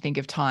because I think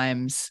of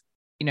times,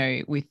 you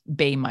know, with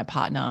being my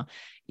partner,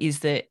 is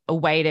that a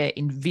way to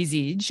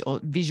envisage or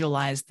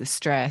visualize the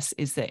stress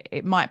is that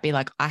it might be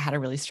like I had a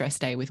really stressed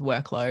day with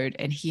workload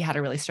and he had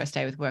a really stressed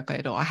day with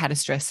workload, or I had a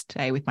stressed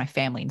day with my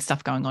family and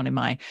stuff going on in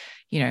my,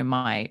 you know,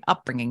 my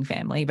upbringing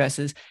family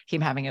versus him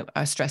having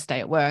a stressed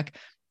day at work.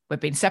 We've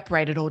been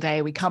separated all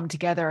day. We come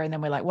together and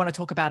then we're like, want to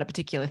talk about a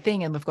particular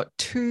thing. And we've got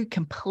 2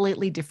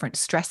 completely different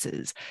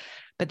stresses.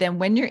 But then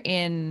when you're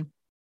in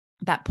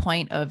that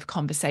point of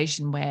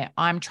conversation where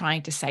I'm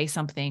trying to say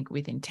something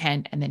with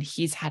intent and then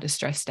he's had a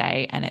stress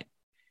day and it,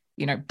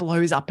 you know,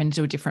 blows up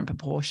into a different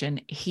proportion,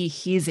 he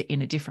hears it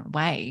in a different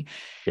way.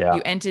 Yeah.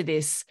 You enter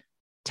this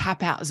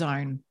tap out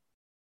zone.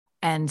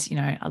 And, you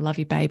know, I love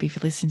you, baby, if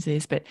you're listening to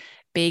this, but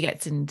B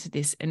gets into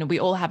this, and we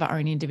all have our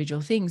own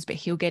individual things, but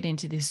he'll get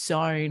into this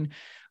zone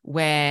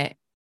where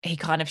he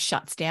kind of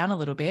shuts down a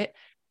little bit.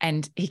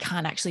 and he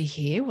can't actually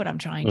hear what I'm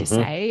trying to Mm-hmm.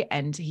 say.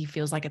 And he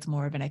feels like it's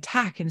more of an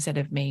attack instead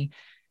of me.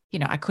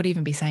 I could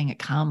even be saying it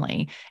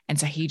calmly. And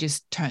so he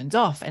just turns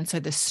off. And so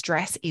the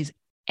stress is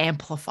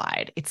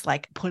amplified. It's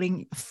like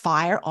putting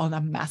fire on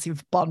a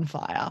massive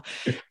bonfire.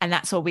 And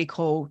that's what we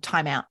call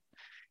timeout.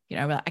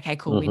 We're like, okay,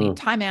 cool. We need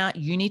timeout.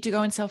 You need to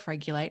go and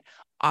self-regulate.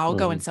 I'll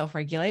go and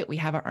self-regulate. We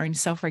have our own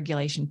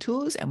self-regulation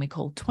tools, and we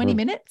call 20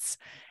 minutes,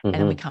 and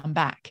then we come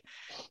back.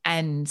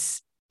 And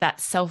that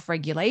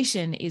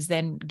self-regulation is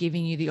then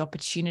giving you the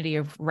opportunity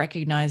of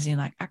recognizing,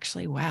 like,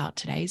 actually, wow,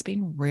 today's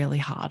been really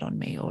hard on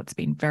me, or it's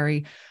been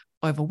very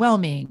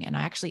overwhelming. And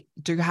I actually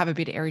do have a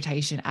bit of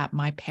irritation at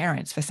my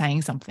parents for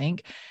saying something.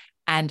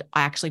 And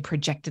I actually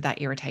projected that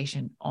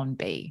irritation on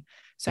B.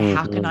 So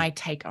how can I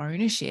take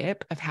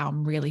ownership of how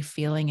I'm really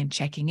feeling and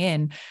checking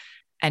in?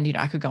 And,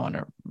 I could go on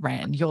a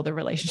rant. You're the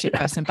relationship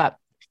person, but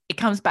it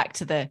comes back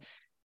to the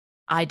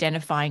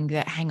identifying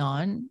that, hang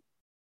on,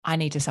 I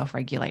need to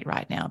self-regulate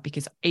right now,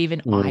 because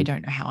even I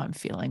don't know how I'm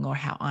feeling or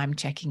how I'm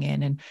checking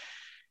in.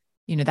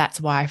 And, that's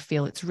why I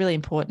feel it's really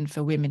important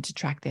for women to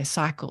track their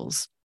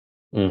cycles.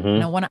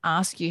 And I want to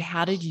ask you,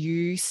 how did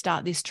you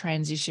start this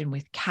transition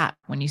with Kat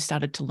when you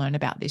started to learn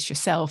about this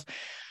yourself?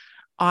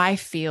 I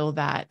feel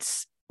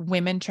that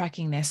women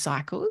tracking their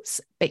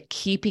cycles, but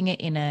keeping it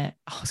in I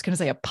was going to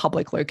say a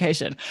public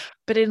location,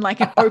 but in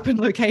like an open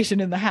location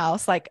in the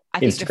house. Like, I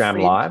think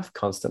Instagram live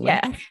constantly.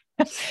 Yeah.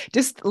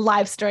 Just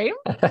live stream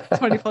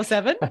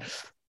 24/7.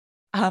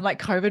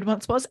 Like COVID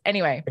once was.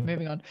 Anyway,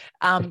 moving on.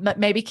 But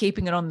maybe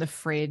keeping it on the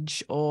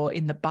fridge or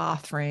in the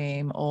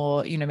bathroom,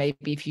 or,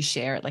 maybe if you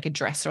share it, like a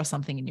dresser or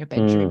something in your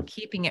bedroom,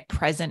 keeping it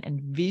present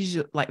and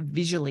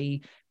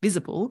visually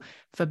visible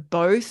for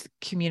both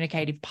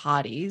communicative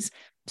parties,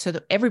 so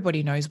that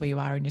everybody knows where you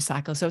are in your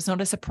cycle. So it's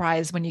not a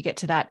surprise when you get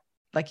to that,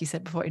 like you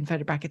said before,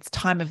 inverted brackets,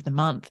 time of the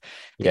month,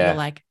 that you're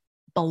like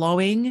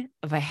blowing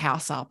the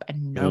house up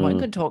and no one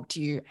can talk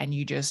to you, and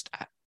you just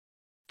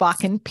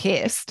fucking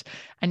pissed,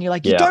 and you're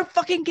like, you don't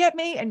fucking get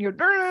me, and you're,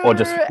 or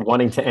just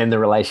wanting to end the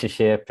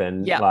relationship,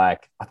 and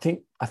like, I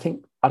think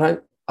I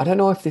don't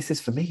know if this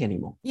is for me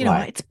anymore.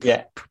 It's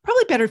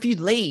probably better if you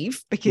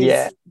leave,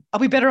 because I'll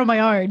be better on my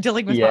own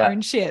dealing with my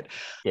own shit.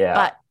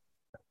 But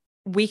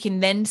we can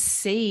then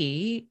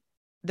see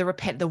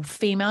the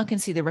female can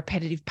see the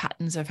repetitive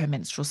patterns of her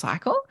menstrual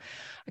cycle.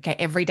 Okay,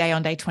 every day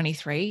on day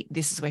 23,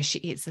 this is where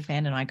shit hits the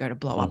fan and I go to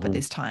blow up at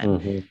this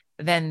time.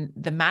 Then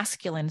the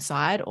masculine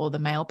side, or the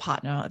male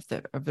partner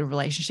of the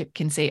relationship,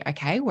 can see,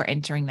 okay, we're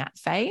entering that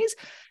phase.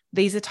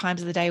 These are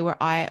times of the day where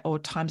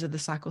times of the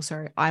cycle,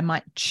 I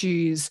might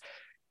choose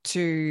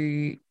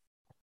to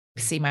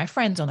see my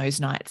friends on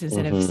those nights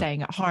instead of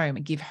staying at home,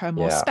 and give her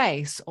more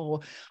space. Or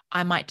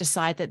I might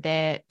decide that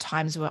there are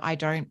times where I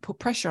don't put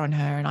pressure on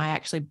her, and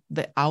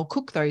I'll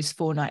cook those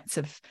 4 nights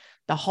of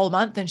the whole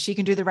month and she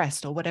can do the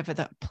rest, or whatever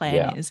the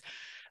plan is.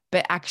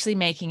 But actually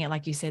making it,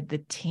 like you said, the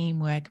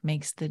teamwork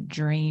makes the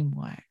dream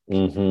work.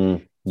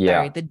 So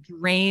the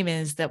dream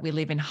is that we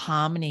live in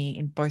harmony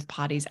in both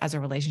parties as a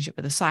relationship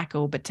with a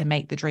cycle, but to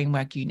make the dream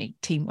work, you need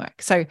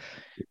teamwork. So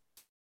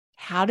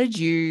how did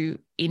you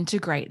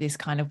integrate this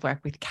kind of work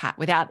with Kat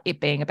without it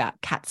being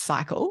about Kat's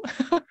cycle?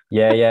 I'm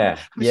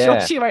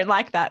sure she won't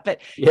like that,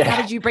 but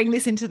how did you bring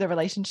this into the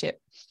relationship?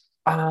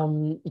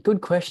 Good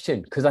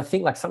question, because I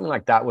think like something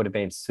like that would have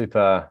been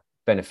super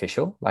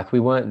beneficial. Like, we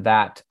weren't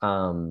that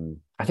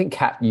I think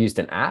Kat used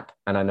an app,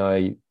 and I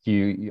know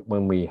you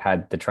when we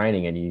had the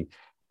training and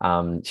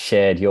you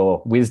shared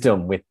your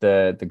wisdom with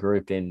the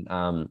group in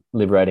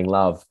Liberating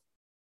Love,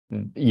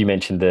 you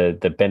mentioned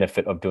the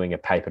benefit of doing a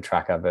paper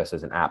tracker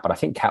versus an app. But I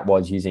think Kat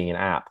was using an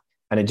app,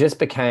 and it just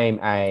became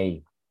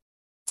a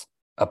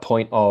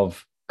point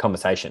of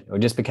conversation. It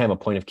just became a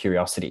point of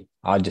curiosity.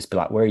 I'd just be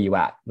like, where are you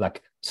at?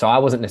 Like, so I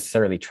wasn't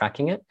necessarily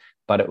tracking it,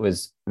 but it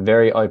was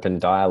very open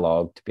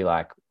dialogue to be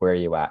like, where are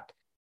you at?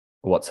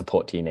 What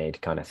support do you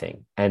need, kind of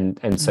thing. And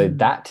so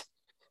that,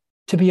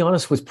 to be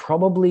honest, was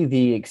probably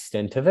the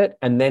extent of it.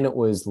 And then it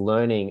was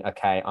learning,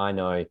 okay,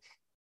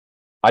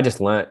 I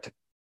just learned,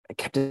 I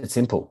kept it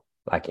simple.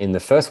 Like, in the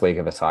first week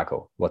of a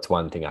cycle, what's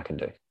one thing I can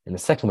do? In the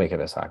second week of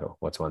a cycle,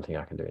 what's one thing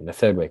I can do? In the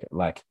third week,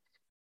 like,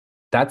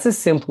 that's as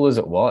simple as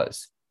it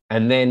was.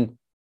 And then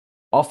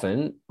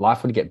often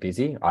life would get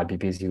busy. I'd be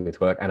busy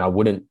with work and I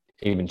wouldn't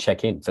even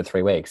check in for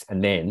 3 weeks.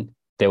 And then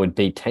there would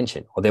be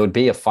tension, or there would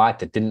be a fight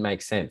that didn't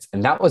make sense.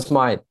 And that was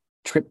my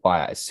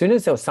tripwire. As soon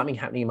as there was something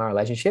happening in my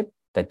relationship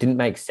that didn't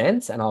make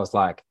sense, and I was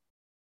like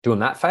doing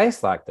that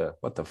face, like,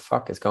 what the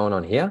fuck is going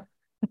on here?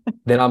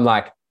 Then I'm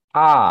like,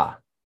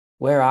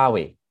 where are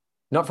we?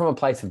 Not from a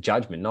place of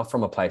judgment, not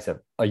from a place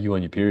of, are you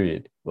on your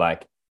period?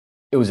 Like,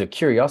 it was a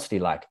curiosity,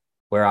 like,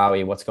 where are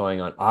we? What's going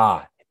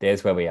on?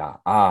 There's where we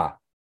are.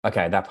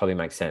 Okay, that probably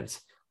makes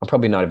sense. I'm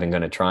probably not even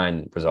going to try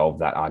and resolve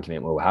that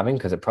argument we were having,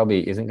 because it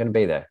probably isn't going to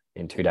be there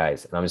in 2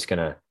 days. And I'm just going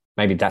to,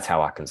 maybe that's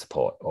how I can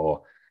support,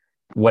 or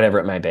whatever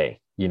it may be,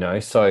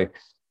 So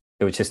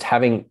it was just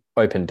having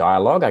open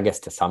dialogue, I guess,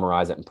 to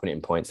summarize it and put it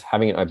in points,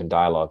 having an open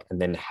dialogue,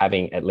 and then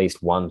having at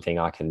least one thing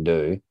I can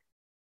do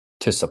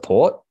to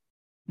support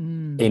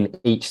in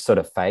each sort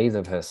of phase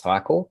of her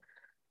cycle.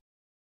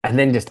 And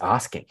then just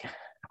asking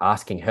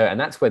her. And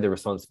that's where the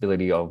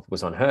responsibility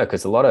was on her.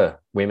 Because a lot of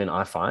women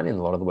I find in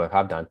a lot of the work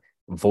I've done,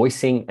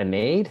 voicing a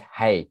need,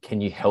 hey,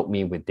 can you help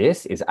me with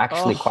this, is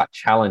actually Oh, quite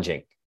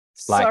challenging.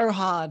 Like, so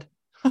hard.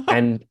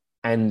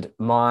 and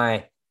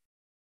my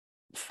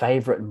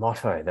favorite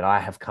motto that I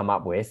have come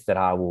up with, that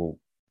I will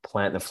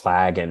plant the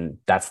flag and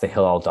that's the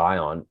hill I'll die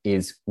on,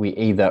 is we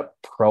either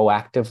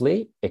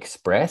proactively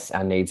express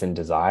our needs and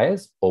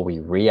desires, or we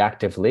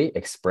reactively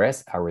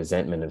express our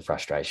resentment and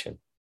frustration.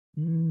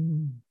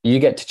 You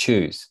get to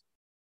choose.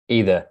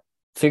 Either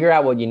figure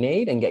out what you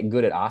need and get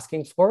good at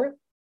asking for it,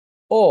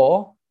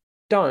 or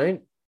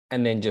don't,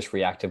 and then just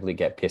reactively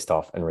get pissed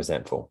off and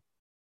resentful.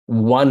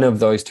 One of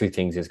those two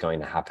things is going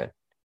to happen,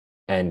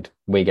 and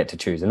we get to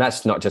choose. And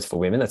that's not just for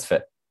women, that's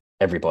for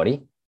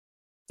everybody.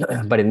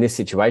 But in this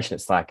situation,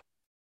 it's like,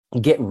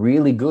 get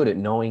really good at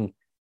knowing,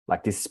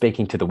 like, this,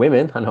 speaking to the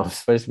women. I know I'm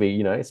supposed to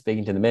be,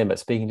 speaking to the men, but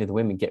speaking to the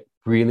women, get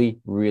really,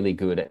 really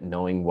good at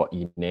knowing what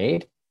you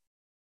need,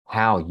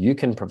 how you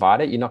can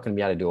provide it. You're not going to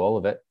be able to do all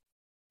of it.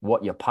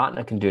 What your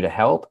partner can do to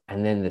help.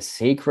 And then the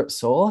secret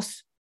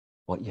sauce,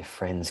 what your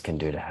friends can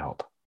do to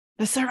help.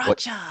 The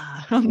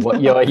sriracha.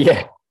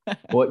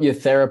 What your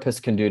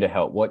therapist can do to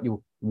help.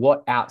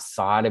 What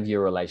outside of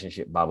your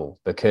relationship bubble,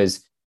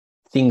 because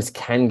things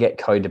can get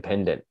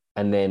codependent.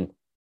 And then,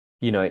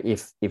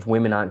 if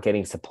women aren't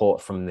getting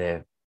support from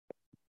their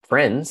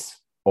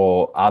friends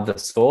or other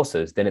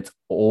sources, then it's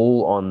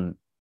all on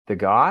the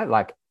guy.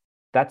 Like,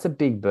 that's a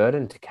big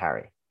burden to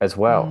carry as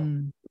well.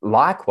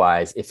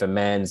 Likewise, if a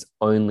man's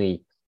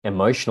only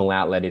emotional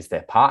outlet is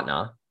their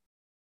partner,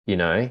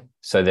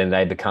 so then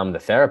they become the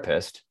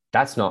therapist,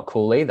 that's not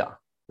cool either,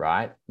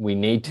 right? We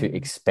need to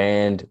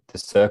expand the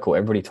circle.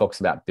 Everybody talks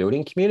about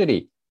building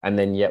community, and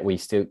then yet we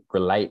still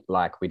relate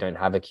like we don't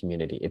have a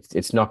community.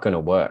 It's not going to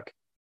work.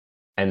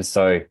 And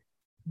so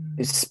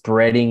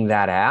spreading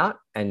that out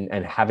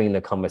and having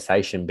the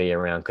conversation be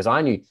around, because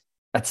I knew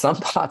at some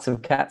parts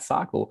of Cat's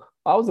cycle,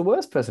 I was the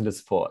worst person to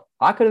support.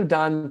 I could have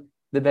done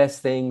the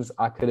best things.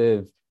 I could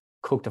have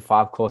cooked a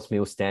 5-course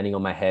meal standing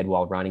on my head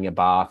while running a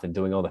bath and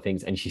doing all the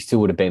things. And she still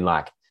would have been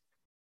like,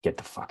 get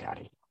the fuck out of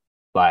here.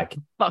 Like,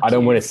 I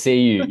don't want to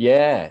see you.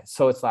 Yeah.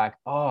 So it's like,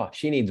 oh,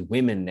 she needs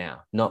women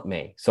now, not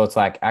me. So it's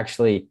like,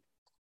 actually,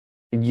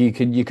 you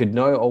could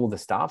know all the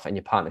stuff and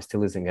your partner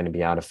still isn't going to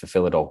be able to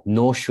fulfill it all,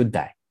 nor should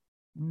they.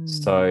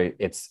 So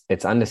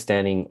it's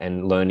understanding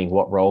and learning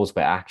what roles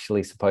we're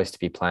actually supposed to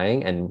be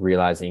playing, and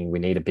realizing we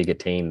need a bigger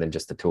team than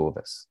just the two of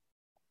us.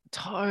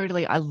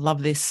 Totally. I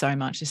love this so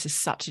much. This is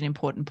such an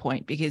important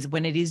point, because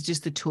when it is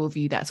just the two of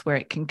you, that's where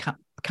it can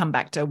come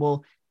back to,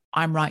 well,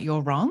 I'm right,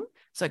 you're wrong.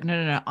 It's like,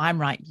 no, I'm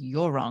right,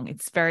 you're wrong.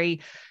 It's very,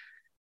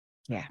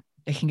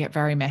 it can get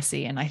very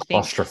messy. And I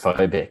think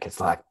claustrophobic. It's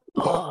like,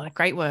 oh,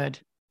 great word.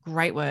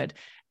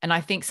 And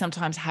I think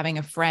sometimes having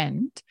a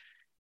friend,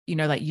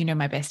 like,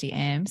 my bestie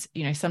Ams,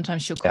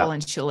 sometimes she'll call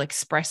and she'll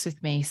express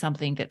with me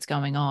something that's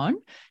going on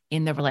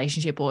in the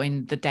relationship or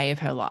in the day of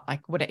her life,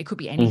 like what it could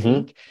be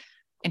anything.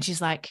 And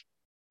she's like,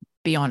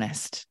 be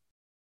honest.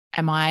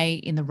 Am I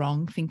in the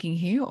wrong thinking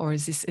here? Or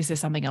is there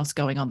something else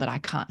going on that I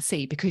can't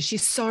see? Because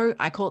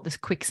I call it this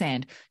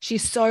quicksand.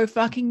 She's so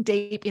fucking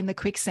deep in the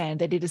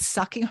quicksand that it is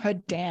sucking her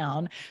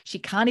down. She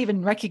can't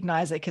even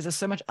recognize it because there's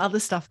so much other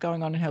stuff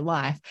going on in her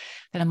life.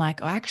 That I'm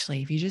like, oh,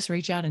 actually, if you just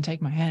reach out and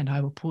take my hand,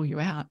 I will pull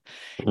you out.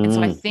 And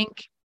so I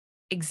think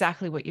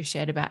exactly what you've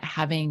shared about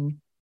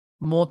having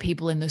more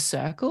people in the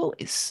circle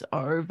is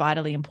so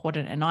vitally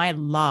important. And I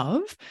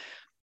love,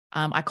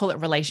 I call it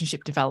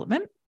relationship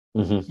development.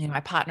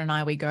 My partner and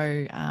I, we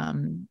go,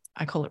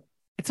 I call it,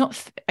 it's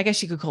not, I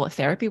guess you could call it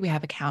therapy. We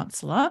have a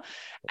counselor.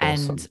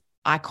 Awesome. And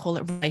I call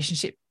it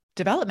relationship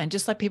development.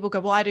 Just like people go,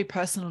 well, I do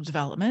personal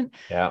development.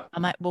 Yeah.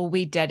 I'm like, well,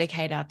 we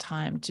dedicate our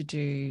time to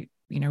do,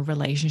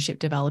 relationship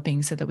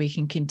developing so that we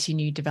can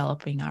continue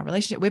developing our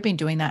relationship. We've been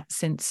doing that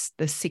since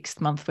the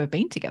 6th month we've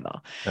been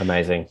together.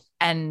 Amazing.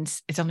 And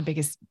it's only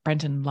because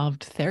Brenton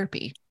loved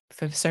therapy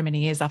for so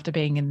many years after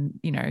being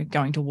in,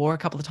 going to war a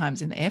couple of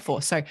times in the Air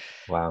Force. So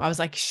I was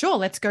like, sure,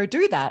 let's go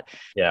do that.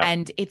 Yeah.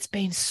 And it's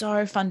been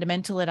so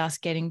fundamental at us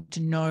getting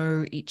to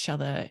know each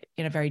other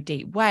in a very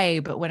deep way.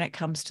 But when it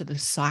comes to the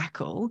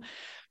cycle,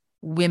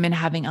 women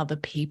having other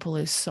people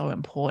is so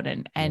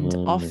important. And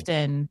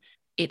often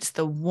it's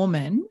the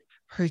woman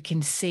who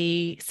can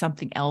see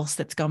something else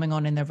that's going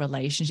on in the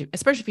relationship,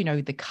 especially if you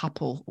know the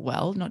couple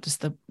well, not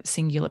just the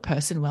singular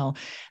person well,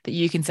 that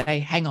you can say,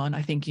 hang on,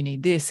 I think you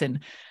need this.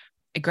 And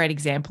a great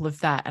example of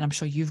that, and I'm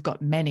sure you've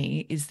got many,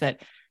 is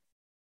that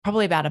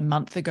probably about a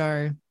month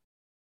ago,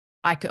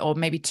 or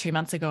maybe 2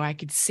 months ago, I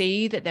could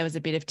see that there was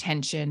a bit of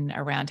tension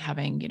around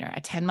having,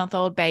 a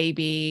 10-month-old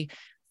baby.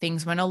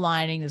 Things weren't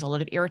aligning. There's a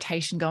lot of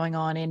irritation going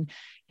on in,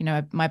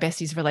 my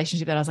bestie's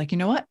relationship, that I was like, you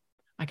know what?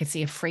 I could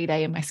see a free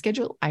day in my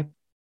schedule. I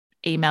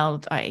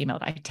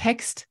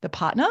text the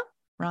partner,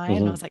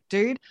 Ryan. I was like,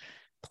 dude,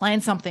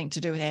 plan something to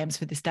do with AMS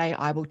for this day.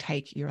 I will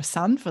take your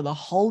son for the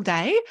whole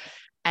day,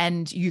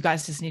 and you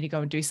guys just need to go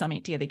and do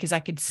something together, because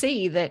I could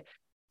see that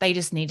they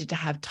just needed to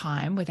have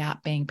time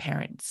without being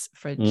parents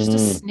for just a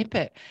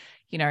snippet,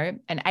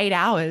 and 8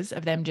 hours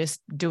of them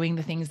just doing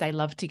the things they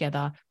love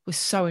together was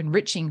so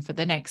enriching for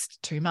the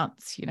next 2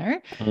 months,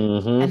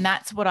 Mm-hmm. And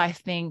that's what I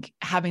think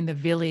having the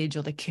village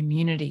or the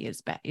community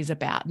is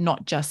about,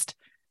 not just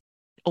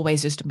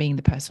always just being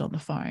the person on the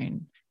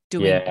phone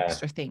doing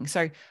extra things.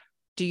 So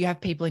do you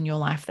have people in your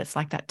life that's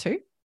like that too?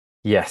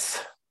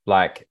 Yes.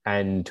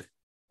 And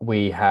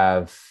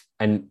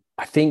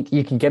I think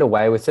you can get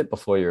away with it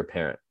before you're a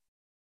parent.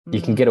 You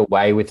can get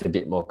away with a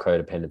bit more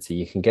codependency.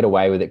 You can get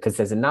away with it because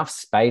there's enough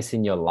space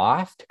in your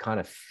life to kind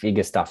of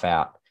figure stuff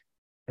out.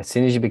 As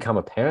soon as you become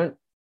a parent,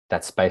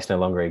 that space no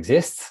longer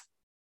exists.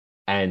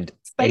 And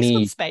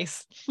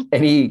Space.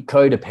 any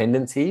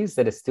codependencies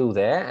that are still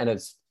there. And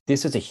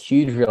this was a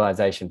huge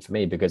realization for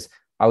me because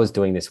I was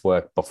doing this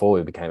work before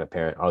we became a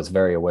parent. I was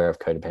very aware of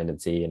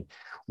codependency and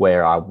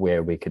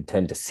where we could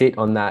tend to sit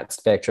on that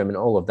spectrum and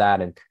all of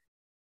that. And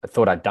I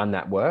thought I'd done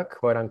that work,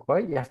 quote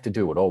unquote. You have to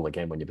do it all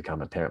again when you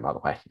become a parent, by the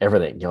way.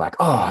 Everything. You're like,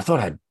 oh, I thought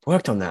I'd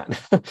worked on that.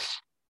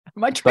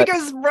 My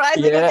trigger's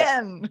rising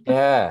again.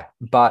 Yeah.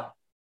 But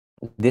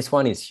this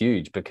one is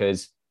huge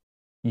because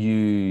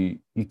you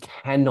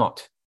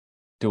cannot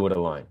do it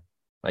alone.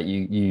 Like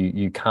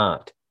you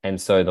can't. And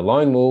so the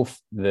lone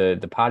wolf,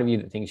 the part of you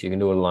that thinks you can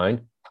do it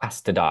alone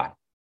has to die,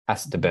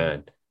 has to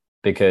burn,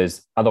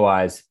 because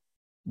otherwise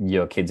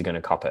your kids are going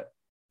to cop it.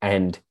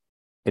 And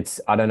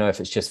I don't know if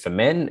it's just for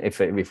men, if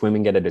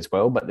women get it as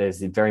well, but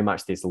there's very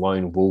much this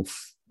lone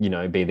wolf,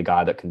 be the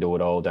guy that can do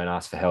it all, don't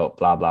ask for help,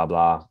 blah, blah,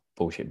 blah,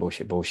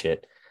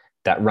 bullshit,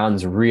 that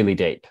runs really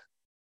deep,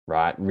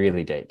 right?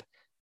 Really deep.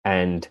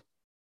 And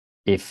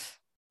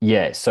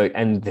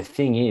and the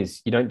thing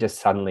is, you don't just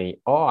suddenly,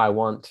 I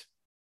want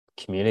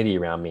community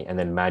around me and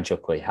then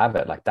magically have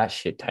it. Like that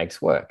shit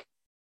takes work.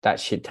 That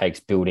shit takes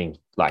building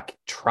like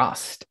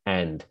trust.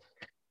 And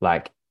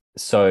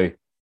so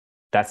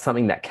that's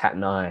something that Kat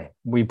and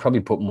we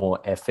probably put more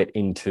effort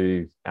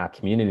into our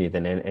community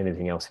than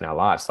anything else in our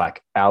lives.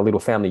 Like our little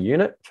family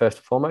unit, first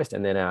and foremost,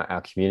 and then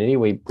our community,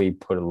 we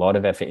put a lot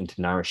of effort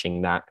into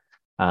nourishing that,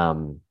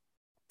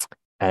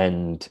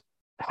 and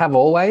have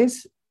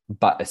always,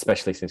 but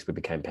especially since we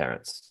became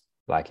parents.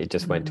 Like it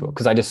just went to it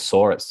because I just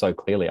saw it so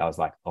clearly. I was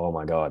like, oh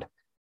my God,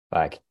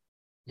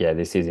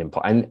 this is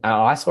important. And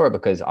I saw it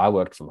because I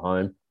worked from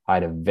home. I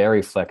had a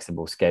very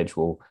flexible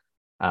schedule,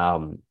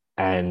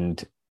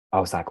 and I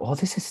was like, oh,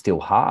 this is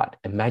still hard.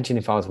 Imagine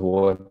if I was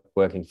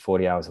working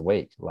 40 hours a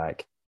week,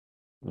 like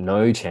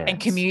no chance. And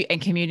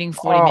commuting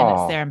 40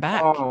 minutes there and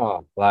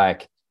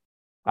back.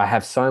 I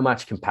have so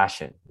much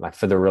compassion,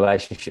 for the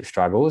relationship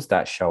struggles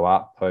that show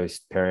up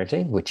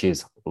post-parenting, which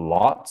is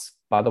lots,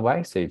 by the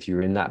way. So if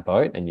you're in that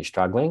boat and you're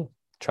struggling,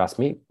 trust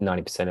me,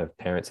 90% of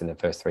parents in the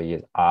first 3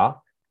 years are.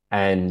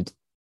 And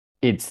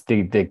it's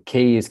the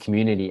key is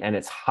community, and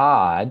it's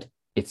hard.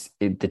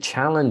 The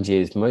challenge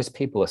is most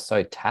people are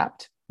so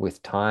tapped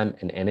with time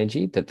and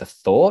energy that the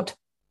thought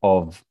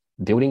of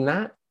building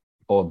that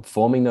or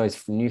forming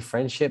those new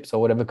friendships or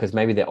whatever, because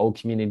maybe their old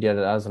community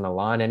doesn't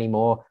align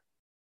anymore.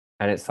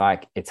 And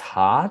it's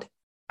hard.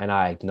 And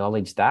I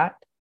acknowledge that.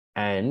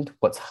 And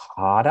what's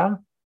harder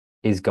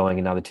is going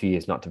another 2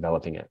 years not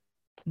developing it.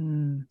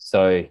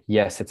 So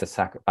yes, it's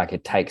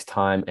it takes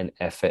time and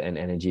effort and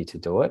energy to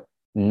do it.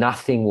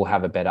 Nothing will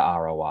have a better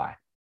ROI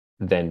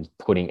than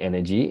putting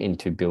energy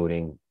into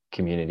building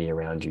community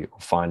around you, or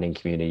finding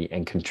community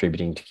and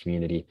contributing to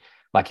community.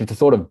 If the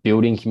thought of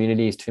building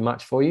community is too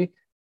much for you,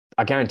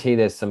 I guarantee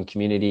there's some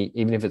community,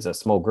 even if it's a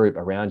small group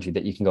around you,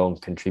 that you can go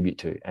and contribute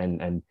to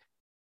and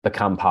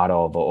become part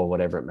of, or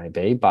whatever it may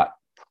be. But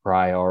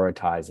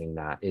prioritizing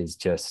that is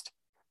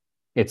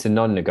it's a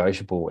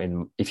non-negotiable.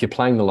 And if you're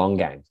playing the long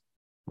game,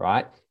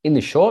 right? In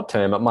the short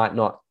term, it might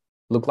not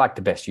look like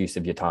the best use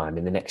of your time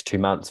in the next 2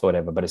 months or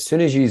whatever. But as soon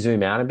as you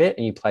zoom out a bit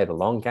and you play the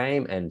long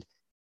game and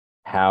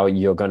how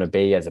you're going to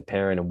be as a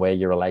parent and where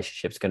your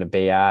relationship's going to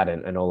be at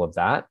and all of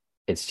that,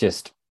 it's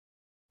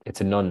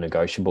a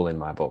non-negotiable in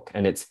my book.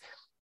 And it's,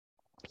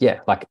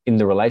 in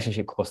the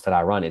relationship course that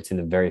I run, it's in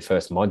the very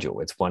first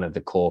module. It's one of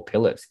the core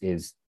pillars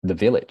is the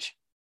village,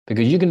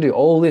 because you can do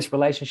all this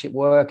relationship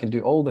work and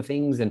do all the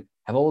things and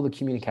have all the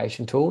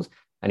communication tools.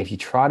 And if you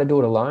try to do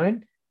it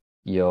alone,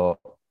 you're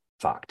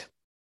fucked,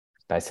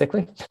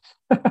 basically.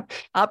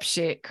 Up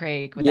shit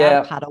creek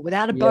without a paddle,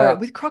 without a boat,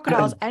 with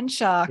crocodiles and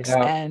sharks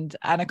and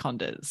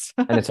anacondas.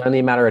 And it's only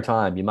a matter of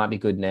time. You might be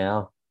good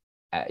now.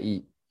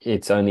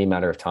 It's only a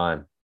matter of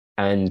time.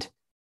 And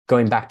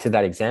going back to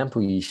that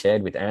example you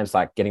shared with Ants,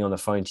 getting on the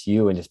phone to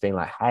you and just being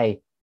like,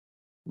 hey,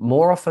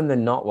 more often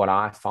than not, what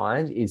I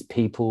find is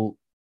people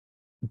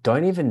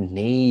don't even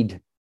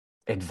need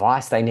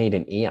advice. They need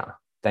an ear.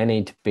 They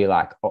need to be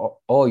like,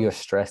 oh, you're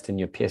stressed and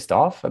you're pissed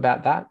off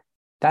about that.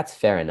 That's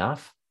fair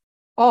enough.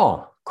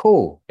 Oh,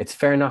 cool. It's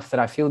fair enough that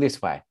I feel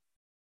this way.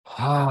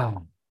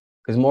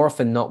 Because more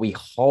often than not, we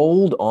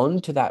hold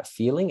on to that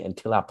feeling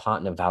until our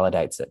partner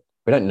validates it.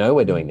 We don't know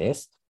we're doing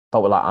this,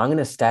 but we're like, I'm going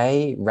to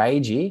stay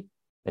ragey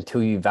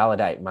until you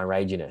validate my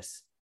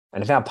raginess.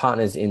 And if our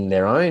partner's in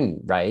their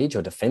own rage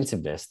or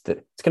defensiveness, that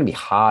it's going to be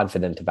hard for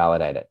them to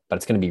validate it, but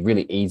it's going to be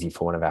really easy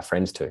for one of our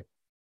friends to.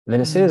 And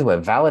then as soon as Mm.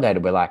 we're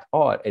validated, we're like,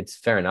 oh, it's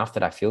fair enough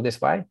that I feel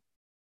this way.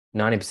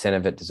 90%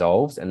 of it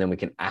dissolves, and then we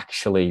can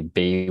actually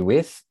be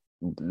with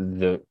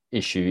the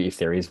issue, if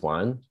there is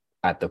one,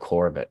 at the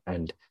core of it.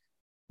 And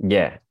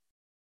yeah,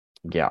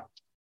 yeah,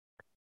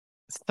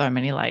 So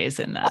many layers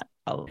in that.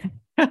 Tully's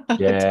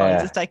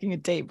yeah. just taking a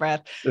deep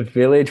breath. The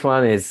village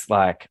one is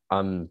like,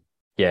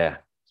 yeah,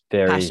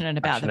 very Passionate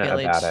about the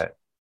passionate about village. it.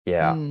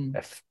 Yeah.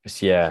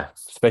 Mm. Yeah.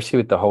 Especially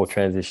with the whole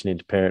transition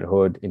into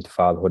parenthood, into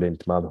fatherhood,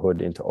 into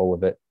motherhood, into all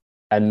of it.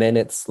 And then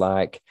it's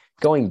like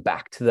going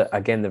back to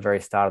the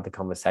very start of the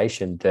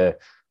conversation, the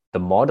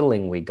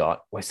modeling we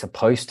got, we're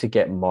supposed to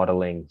get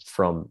modeling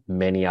from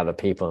many other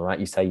people. And like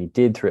you say, you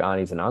did through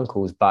aunties and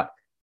uncles, but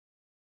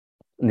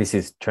this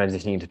is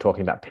transitioning into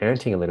talking about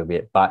parenting a little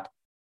bit, but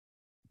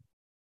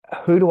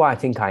who do I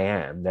think I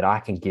am that I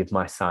can give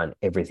my son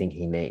everything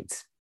he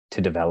needs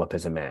to develop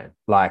as a man?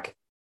 Like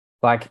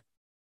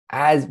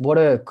as what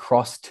a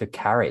cross to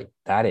carry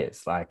that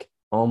is. Like,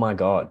 oh my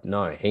God,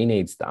 no, he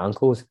needs the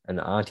uncles and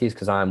the aunties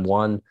because I am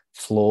one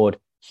flawed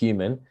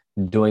human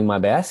doing my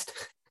best.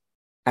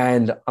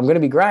 And I'm going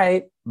to be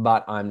great,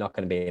 but I'm not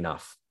going to be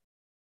enough.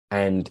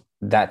 And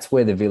that's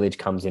where the village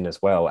comes in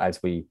as well as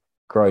we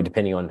grow,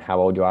 depending on how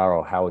old you are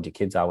or how old your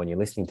kids are when you're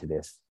listening to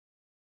this.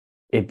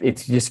 It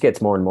just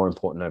gets more and more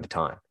important over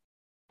time.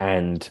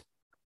 And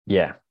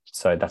yeah,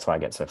 so that's why I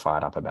get so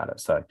fired up about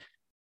it. So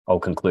I'll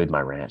conclude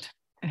my rant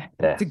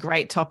there. It's a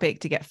great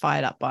topic to get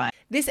fired up by.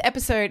 This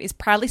episode is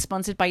proudly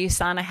sponsored by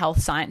USANA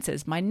Health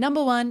Sciences, my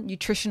 #1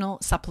 nutritional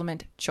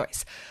supplement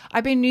choice.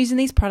 I've been using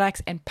these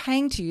products and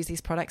paying to use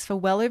these products for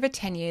well over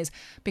 10 years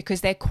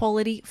because their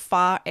quality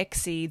far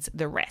exceeds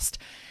the rest.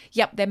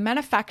 Yep, they're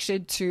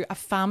manufactured to a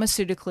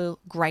pharmaceutical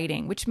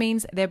grading, which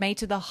means they're made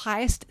to the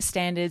highest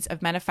standards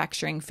of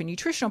manufacturing for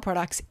nutritional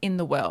products in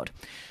the world.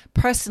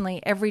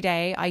 Personally, every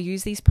day I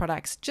use these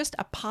products just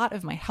a part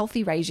of my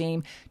healthy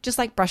regime, just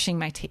like brushing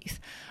my teeth.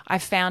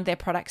 I've found their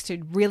products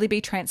to really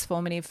be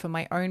transformative for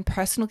my own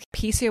personal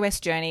PCOS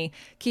journey,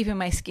 keeping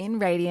my skin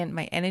radiant,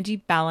 my energy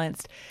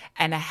balanced,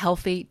 and a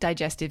healthy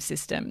digestive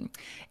system.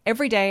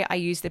 Every day I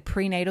use the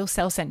prenatal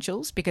cell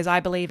essentials because I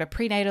believe a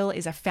prenatal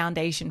is a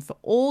foundation for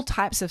all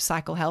types of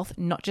cycle health,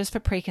 not just for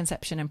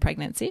preconception and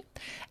pregnancy.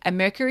 A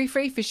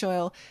mercury-free fish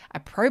oil, a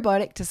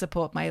probiotic to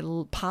support my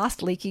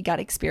past leaky gut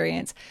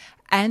experience,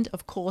 and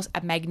of course, a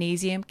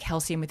magnesium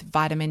calcium with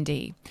vitamin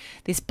D.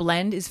 This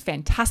blend is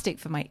fantastic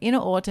for my inner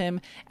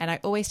autumn, and I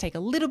always take a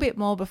little bit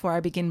more before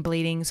I begin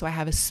bleeding so I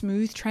have a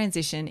smooth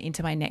transition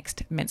into my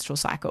next menstrual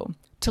cycle.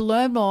 To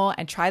learn more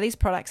and try these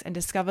products and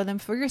discover them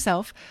for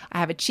yourself, I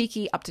have a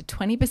cheeky up to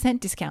 20%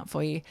 discount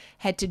for you.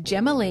 Head to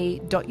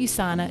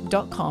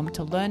gemalee.usana.com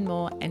to learn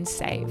more and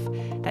save.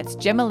 That's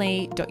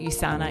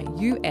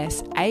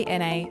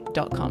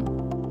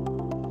gemalee.usana.com.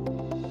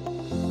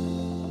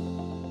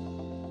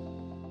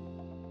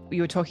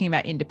 You were talking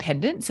about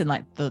independence and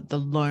like the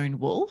lone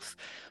wolf.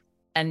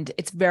 And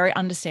it's very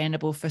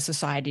understandable for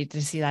society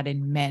to see that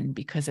in men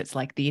because it's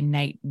like the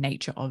innate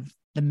nature of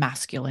the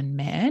masculine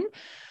man.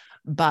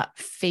 But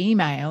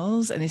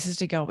females, and this is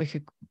to go, this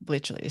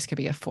could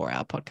be a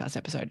 4-hour podcast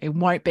episode. It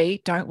won't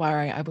be, don't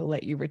worry, I will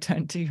let you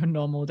return to your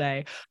normal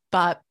day.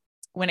 But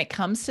when it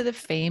comes to the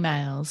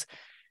females,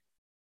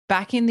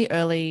 back in the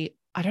early,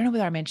 I don't know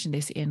whether I mentioned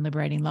this in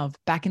Liberating Love,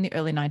 back in the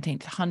early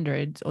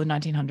 1900s or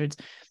 1900s,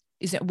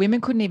 is that women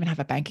couldn't even have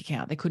a bank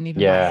account. They couldn't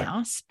even buy a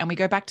house. And we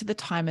go back to the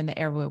time in the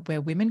era where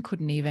women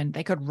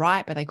they could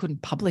write, but they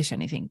couldn't publish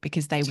anything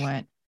because they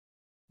weren't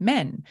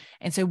men.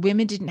 And so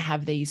women didn't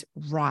have these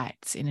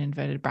rights in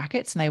inverted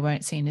brackets, and they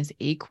weren't seen as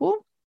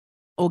equal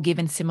or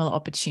given similar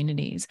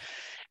opportunities.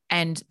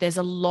 And there's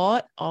a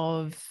lot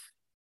of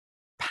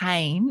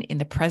pain in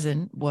the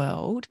present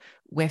world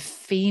where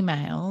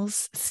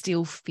females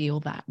still feel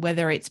that,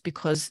 whether it's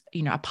because,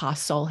 a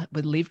past soul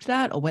would lived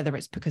that, or whether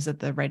it's because of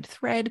the red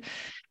thread.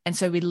 And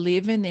so we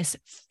live in this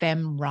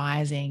femme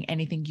rising,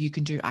 anything you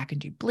can do, I can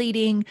do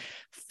bleeding,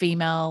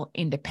 female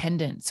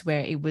independence,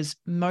 where it was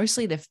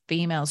mostly the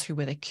females who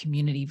were the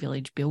community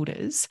village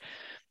builders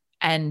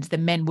and the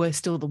men were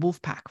still the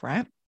wolf pack,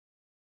 right?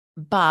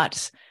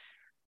 But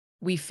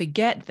we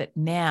forget that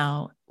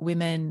now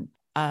women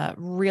are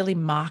really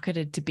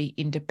marketed to be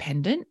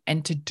independent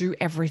and to do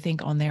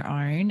everything on their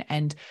own.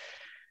 And,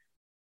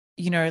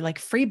 like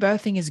free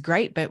birthing is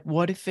great, but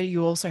what if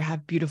you also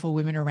have beautiful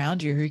women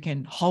around you who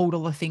can hold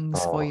all the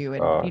things for you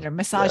and,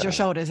 massage your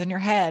shoulders and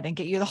your head and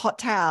get you the hot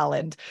towel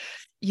and,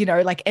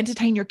 like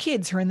entertain your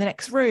kids who are in the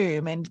next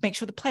room and make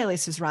sure the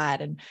playlist is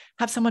right and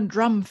have someone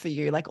drum for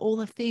you, like all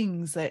the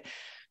things that,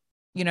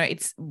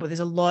 there's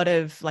a lot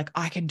of like,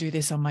 I can do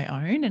this on my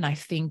own. And I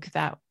think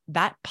that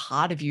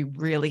part of you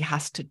really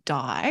has to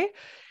die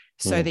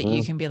so that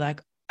you can be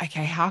like,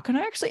 okay, how can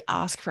I actually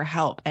ask for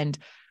help? And,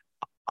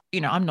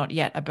 I'm not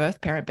yet a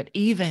birth parent, but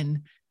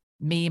even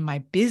me and my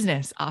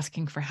business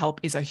asking for help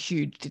is a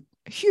huge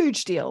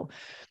deal.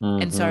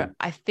 And so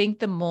I think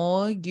the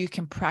more you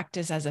can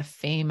practice as a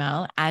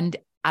female and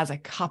as a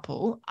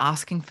couple,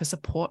 asking for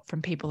support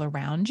from people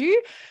around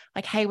you,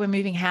 like, hey, we're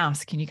moving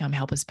house. Can you come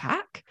help us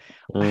pack?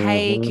 Or,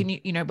 hey, can you,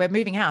 we're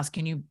moving house.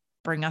 Can you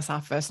bring us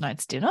our first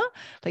night's dinner.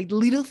 Like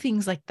little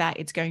things like that.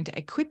 It's going to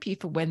equip you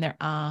for when there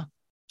are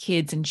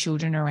kids and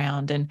children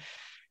around. And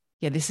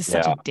yeah, this is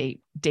such a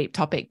deep, deep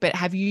topic. But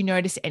have you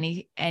noticed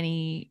any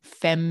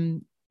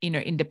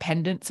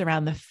independence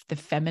around the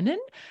feminine?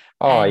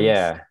 Oh,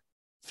 yeah,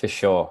 for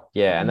sure.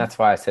 Yeah. And Mm. that's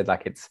why I said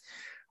like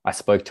I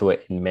spoke to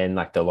it in men,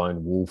 like the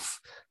lone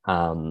wolf.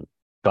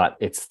 But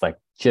it's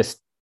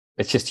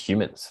just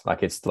humans.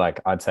 Like it's like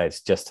I'd say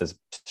it's just as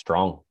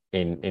strong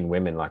in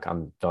women. Like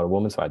I'm not a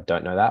woman, so I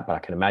don't know that, but I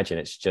can imagine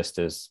it's just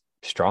as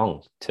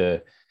strong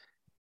to.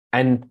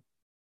 And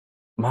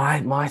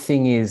my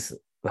thing is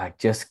like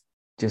just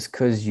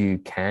because you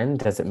can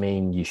doesn't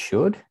mean you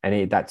should,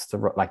 and that's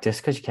like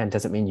just because you can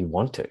doesn't mean you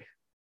want to.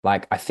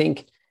 Like I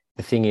think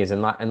the thing is,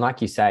 and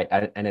like you say,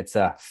 and it's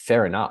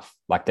fair enough,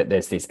 like that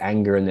there's this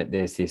anger and that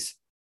there's this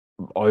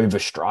over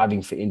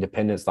striving for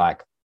independence.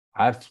 Like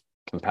I have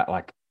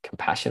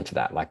compassion for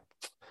that. Like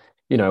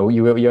you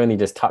only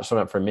just touched on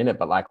it for a minute,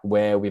 but like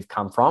where we've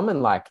come from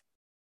and like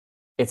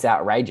it's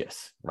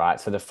outrageous, right?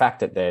 So the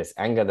fact that there's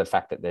anger, the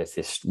fact that there's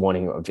this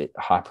wanting of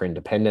hyper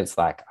independence,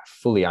 like I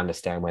fully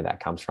understand where that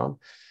comes from.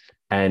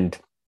 And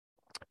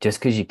just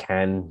because you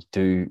can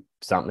do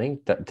something,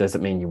 that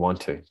doesn't mean you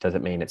want to,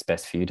 doesn't mean it's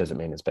best for you, doesn't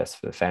mean it's best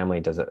for the family,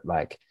 does it?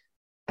 Like,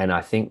 and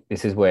I think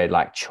this is where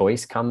like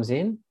choice comes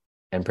in,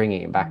 and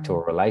bringing it back to a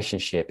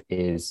relationship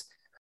is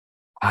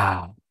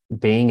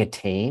being a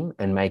team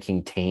and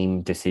making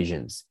team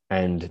decisions.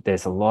 And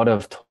there's a lot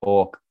of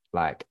talk,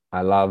 like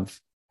I love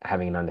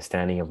having an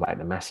understanding of like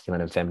the masculine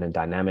and feminine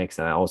dynamics.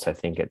 And I also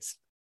think it's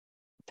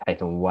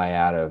taken way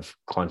out of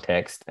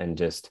context, and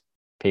just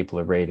people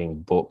are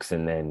reading books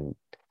and then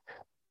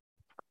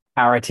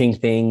parroting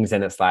things.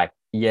 And it's like,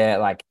 yeah,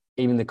 like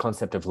even the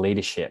concept of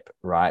leadership,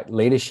 right?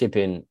 Leadership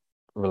in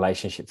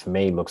relationship for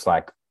me looks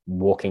like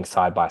walking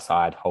side by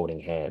side, holding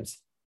hands.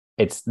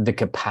 It's the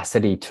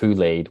capacity to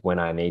lead when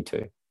I need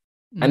to.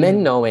 And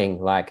then knowing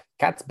like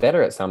Kat's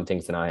better at some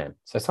things than I am.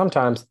 So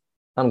sometimes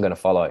I'm going to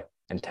follow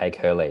and take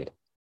her lead.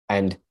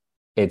 And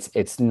it's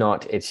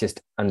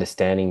just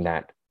understanding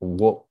that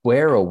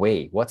where are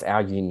we? What's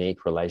our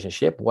unique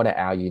relationship? What are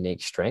our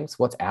unique strengths?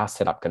 What's our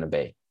setup going to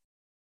be?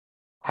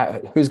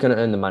 Who's going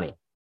to earn the money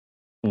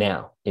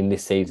now in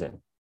this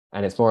season?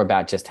 And it's more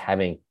about just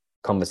having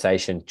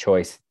conversation,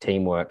 choice,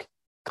 teamwork,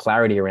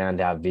 clarity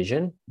around our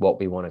vision, what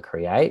we want to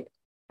create,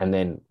 and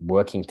then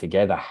working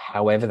together,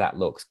 however that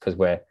looks, because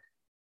we're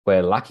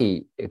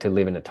lucky to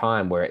live in a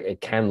time where it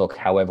can look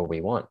however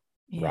we want,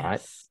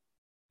 right?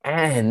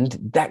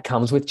 And that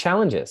comes with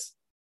challenges,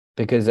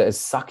 because as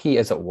sucky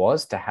as it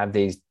was to have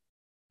these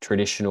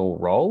traditional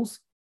roles,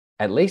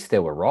 at least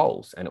there were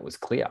roles and it was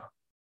clear.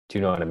 Do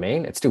you know what I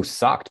mean? It still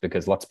sucked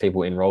because lots of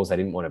people in roles they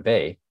didn't want to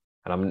be.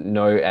 And I'm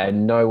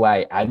no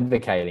way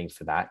advocating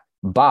for that,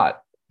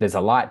 but there's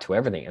a light to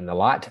everything. And the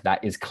light to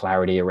that is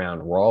clarity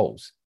around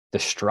roles. The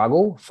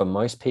struggle for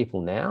most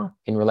people now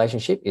in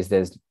relationship is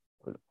there's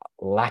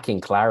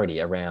lacking clarity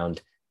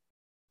around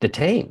the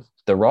team,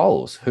 the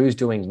roles, who's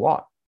doing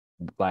what,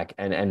 like,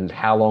 and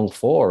how long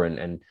for,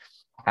 and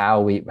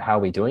how are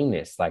we doing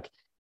this? Like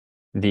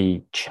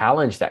the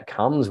challenge that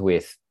comes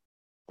with,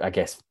 I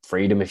guess,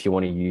 freedom, if you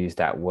want to use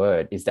that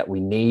word, is that we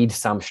need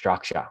some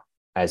structure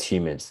as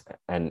humans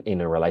and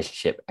in a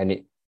relationship.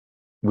 And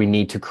we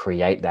need to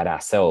create that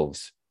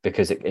ourselves,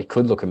 because it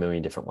could look a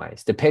million different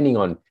ways, depending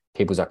on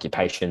people's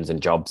occupations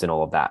and jobs and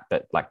all of that.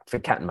 But like for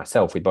Kat and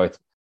myself, we both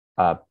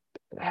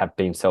have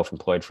been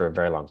self-employed for a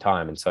very long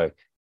time. And so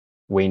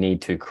we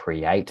need to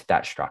create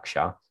that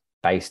structure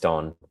based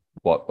on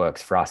what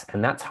works for us.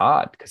 And that's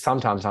hard, because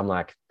sometimes I'm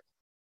like,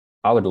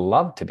 I would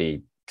love to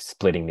be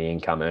splitting the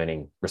income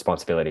earning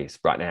responsibilities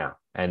right now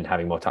and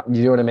having more time.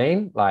 You know what I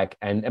mean? Like,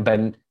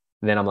 but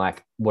then I'm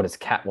like, what does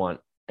Kat want?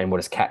 And what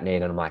does Kat need?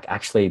 And I'm like,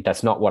 actually,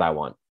 that's not what I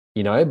want,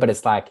 but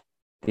it's like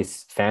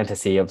this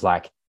fantasy of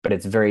like, but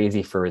it's very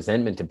easy for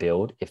resentment to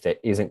build if there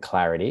isn't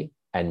clarity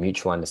and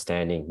mutual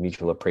understanding,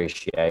 mutual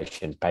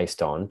appreciation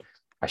based on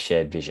a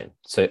shared vision.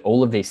 So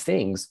all of these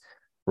things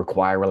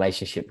require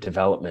relationship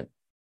development,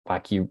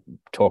 like you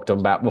talked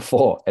about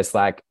before. It's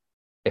like,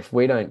 if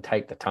we don't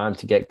take the time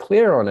to get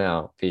clear on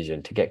our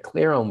vision, to get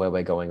clear on where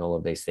we're going, all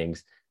of these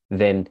things,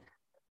 then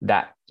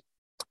that,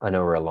 I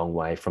know we're a long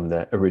way from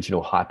the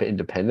original hyper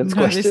independence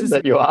question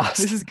that you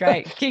asked. This is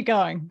great. Keep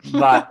going.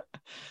 But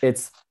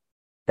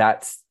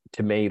that's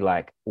to me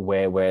like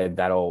where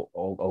that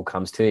all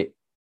comes to.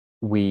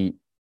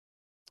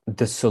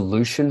 The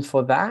solution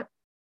for that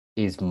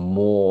is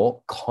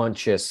more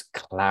conscious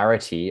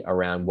clarity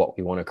around what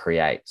we want to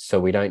create. So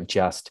we don't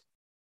just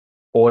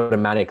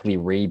automatically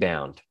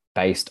rebound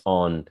based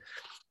on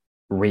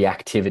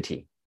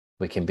reactivity.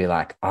 We can be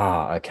like,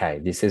 okay,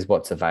 this is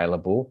what's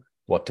available.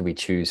 What do we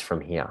choose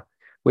from here?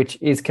 Which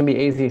can be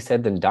easier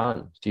said than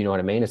done. Do you know what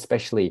I mean?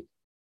 Especially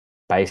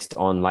based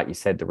on, like you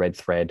said, the red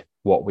thread,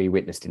 what we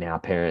witnessed in our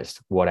parents,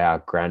 what our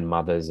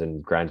grandmothers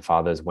and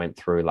grandfathers went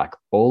through, like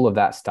all of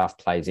that stuff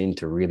plays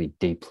into really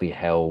deeply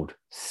held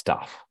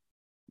stuff.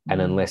 And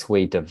unless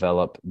we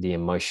develop the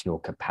emotional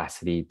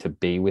capacity to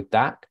be with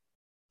that,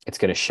 it's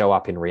going to show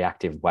up in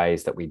reactive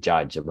ways that we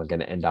judge, and we're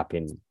going to end up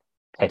in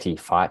petty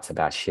fights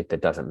about shit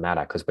that doesn't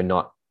matter because we're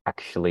not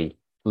actually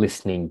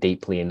listening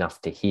deeply enough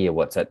to hear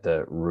what's at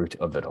the root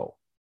of it all.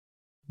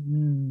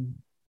 And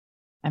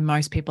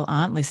most people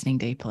aren't listening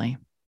deeply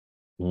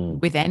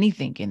with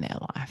anything in their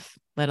life,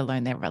 let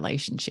alone their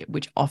relationship,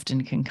 which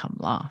often can come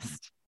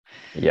last.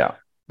 Yeah.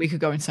 We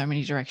could go in so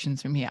many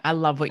directions from here. I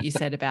love what you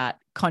said about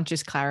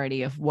conscious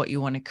clarity of what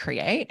you want to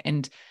create.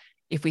 And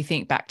if we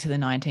think back to the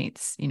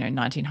 1900s,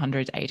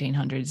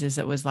 1800s, is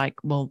it was like,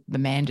 well, the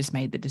man just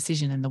made the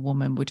decision and the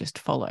woman would just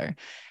follow.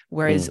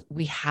 Whereas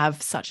we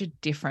have such a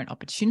different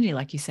opportunity.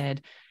 Like you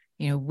said,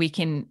 we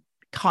can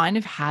kind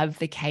of have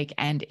the cake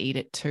and eat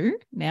it too.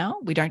 Now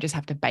we don't just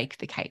have to bake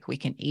the cake. We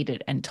can eat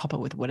it and top it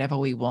with whatever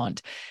we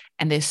want.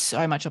 And there's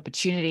so much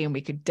opportunity, and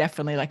we could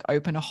definitely like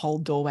open a whole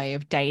doorway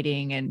of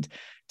dating and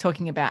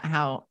talking about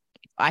how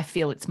I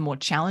feel it's more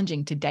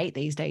challenging to date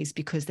these days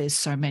because there's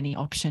so many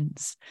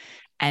options.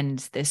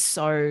 And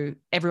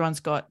everyone's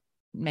got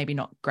maybe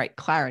not great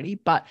clarity,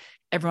 but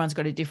everyone's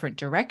got a different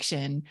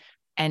direction,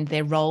 and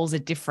their roles are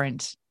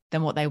different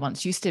than what they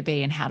once used to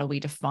be. And how do we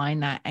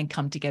define that and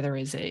come together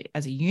as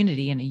a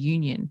unity and a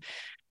union?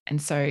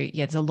 And so,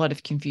 yeah, there's a lot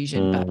of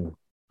confusion, but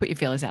put your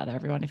feelers out there,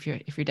 everyone, if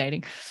you're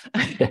dating.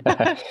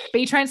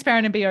 Be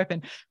transparent and be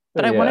open.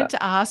 But I wanted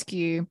to ask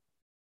you,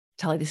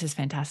 Tully, this is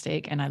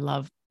fantastic. And I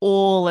love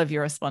all of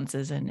your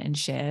responses and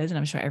shares. And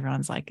I'm sure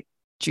everyone's like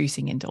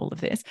juicing into all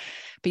of this.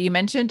 But you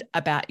mentioned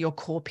about your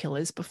core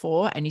pillars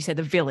before, and you said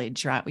the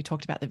village, right? We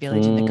talked about the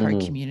village and the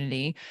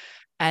co-community.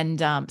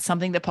 And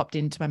something that popped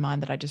into my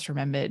mind that I just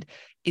remembered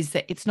is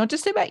that it's not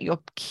just about your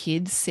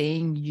kids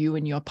seeing you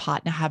and your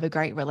partner have a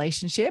great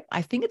relationship.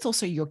 I think it's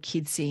also your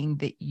kids seeing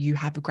that you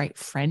have a great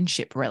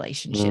friendship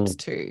relationships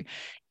too.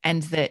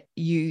 And that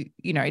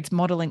it's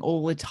modeling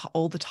all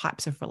the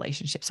types of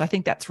relationships. So I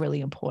think that's really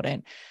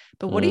important.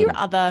 But what are your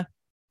other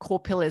core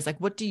pillars?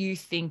 Like, what do you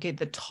think are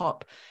the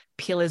top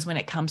pillars when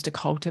it comes to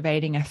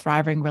cultivating a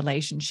thriving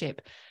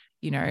relationship,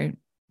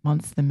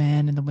 once the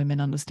man and the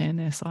women understand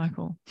their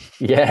cycle?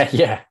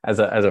 Yeah. As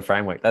a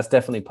framework, that's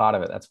definitely part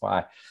of it. That's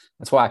why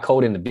I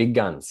called in the big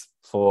guns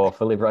for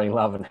liberating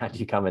love and had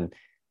you come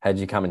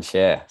and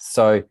share.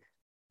 So,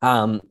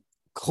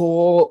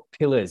 core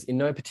pillars in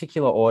no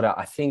particular order.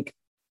 I think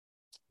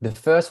the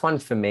first one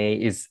for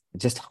me is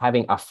just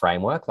having a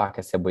framework. Like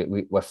I said,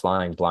 we're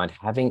flying blind,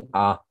 having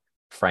a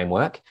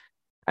framework.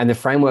 And the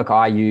framework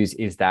I use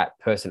is that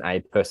person A,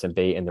 person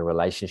B in the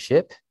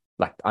relationship,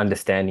 like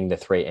understanding the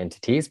three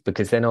entities,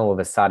 because then all of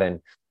a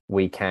sudden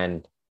we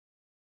can,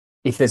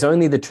 if there's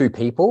only the two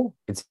people,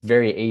 it's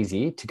very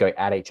easy to go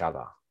at each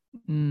other.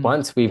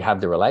 Once we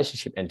have the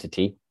relationship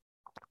entity,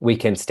 we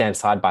can stand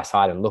side by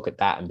side and look at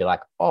that and be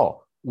like,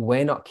 oh,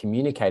 we're not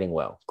communicating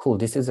well. Cool.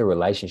 This is a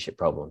relationship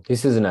problem.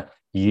 This isn't a,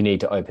 you need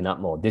to open up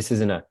more. This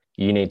isn't a,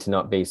 you need to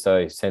not be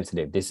so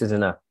sensitive. This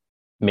isn't a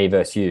me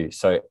versus you.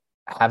 So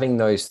having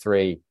those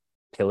three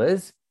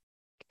pillars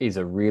is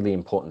a really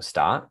important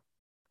start.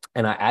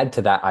 And I add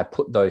to that, I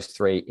put those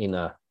three in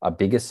a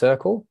bigger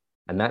circle,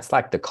 and that's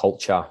like the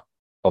culture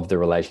of the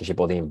relationship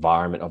or the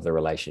environment of the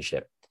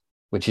relationship,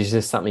 which is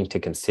just something to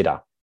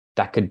consider.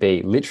 That could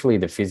be literally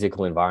the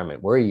physical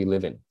environment. Where are you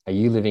living? Are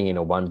you living in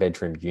a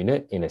 1-bedroom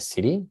unit in a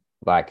city?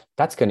 Like,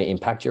 that's going to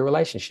impact your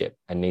relationship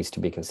and needs to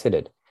be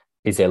considered.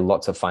 Is there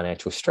lots of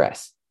financial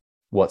stress?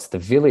 What's the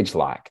village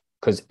like?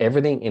 Because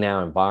everything in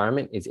our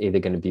environment is either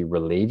going to be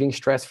relieving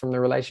stress from the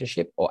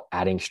relationship or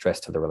adding stress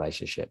to the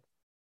relationship.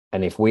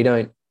 And if we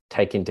don't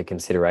take into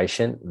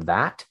consideration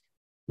that,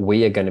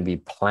 we are going to be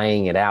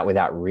playing it out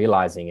without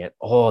realizing it.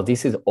 Oh,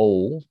 this is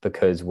all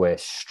because we're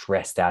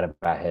stressed out of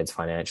our heads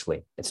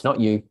financially. It's not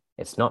you.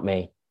 It's not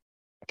me.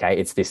 Okay.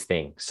 It's this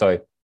thing.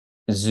 So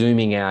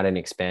zooming out and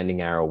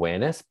expanding our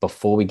awareness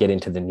before we get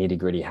into the nitty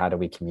gritty. How do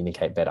we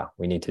communicate better?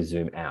 We need to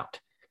zoom out.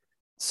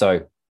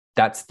 So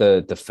that's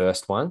the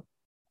first one.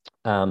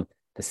 The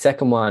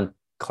second one,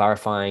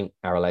 clarifying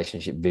our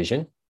relationship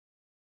vision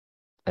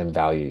and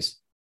values.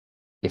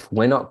 If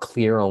we're not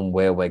clear on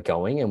where we're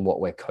going and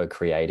what we're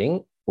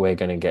co-creating, we're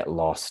going to get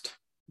lost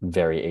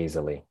very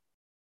easily.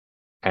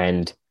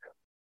 And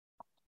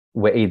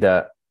we're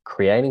either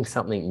creating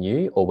something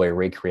new or we're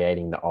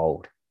recreating the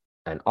old.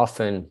 And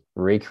often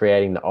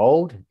recreating the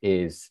old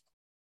is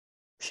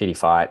shitty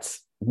fights,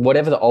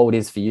 whatever the old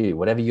is for you,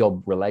 whatever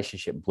your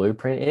relationship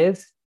blueprint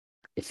is.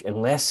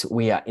 Unless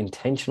we are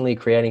intentionally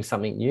creating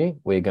something new,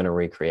 we're going to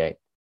recreate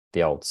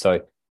the old.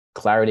 So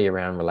clarity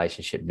around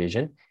relationship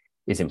vision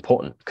is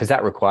important because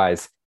that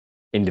requires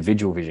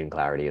individual vision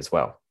clarity as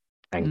well,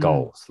 and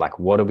goals. Like,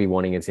 what are we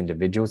wanting as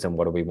individuals and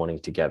what are we wanting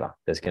together?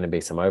 There's going to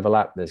be some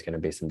overlap. There's going to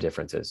be some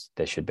differences.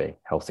 There should be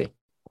healthy.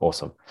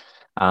 Awesome.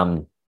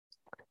 So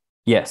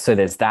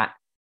there's that.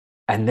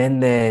 And then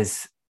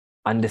there's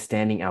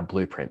understanding our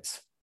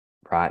blueprints,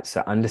 right?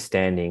 So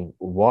understanding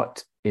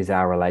what is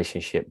our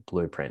relationship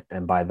blueprint.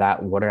 And by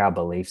that, what are our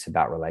beliefs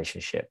about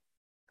relationship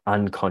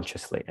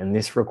unconsciously? And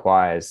this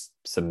requires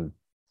some,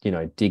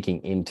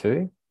 digging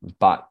into,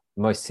 but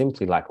most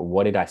simply, like,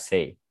 what did I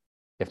see?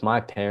 If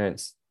my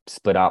parents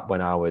split up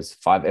when I was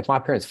 5, if my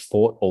parents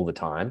fought all the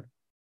time,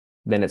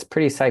 then it's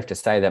pretty safe to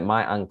say that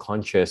my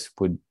unconscious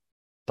would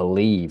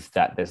believe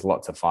that there's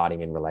lots of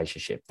fighting in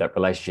relationship, that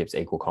relationships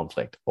equal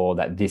conflict, or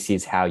that this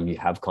is how you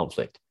have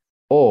conflict,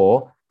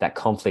 or that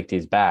conflict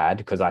is bad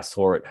because I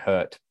saw it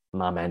hurt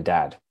mum and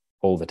dad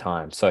all the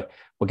time. So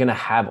we're going to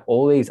have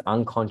all these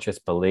unconscious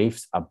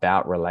beliefs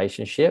about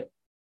relationship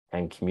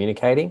and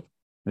communicating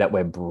that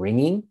we're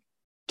bringing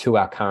to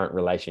our current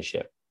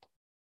relationship.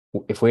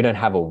 If we don't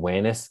have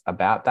awareness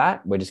about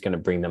that, we're just going to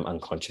bring them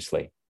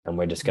unconsciously, and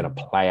we're just going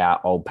to play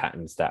out old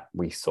patterns that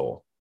we saw.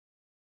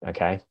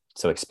 Okay.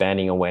 So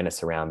expanding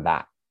awareness around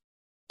that.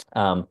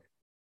 Then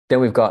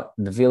we've got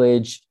the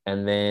village,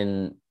 and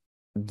then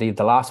the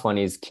last one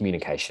is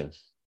communication,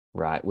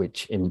 right?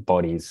 Which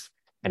embodies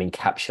and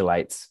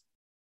encapsulates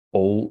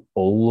all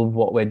of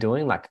what we're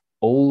doing. Like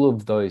all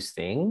of those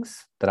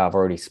things that I've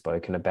already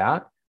spoken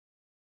about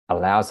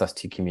allows us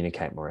to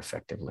communicate more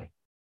effectively.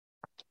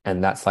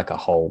 And that's like a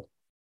whole,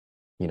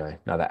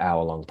 another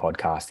hour-long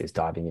podcast is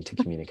diving into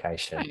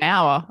communication. An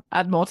hour.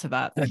 Add more to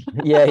that.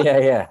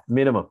 Yeah.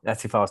 Minimum.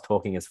 That's if I was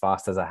talking as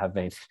fast as I have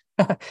been.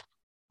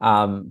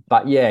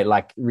 But yeah,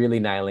 like really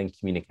nailing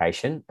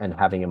communication and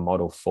having a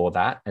model for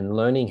that, and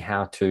learning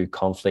how to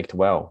conflict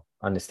well,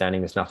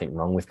 understanding there's nothing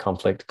wrong with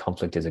conflict.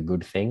 Conflict is a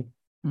good thing.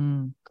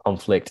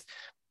 Conflict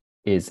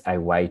is a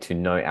way to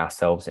know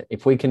ourselves.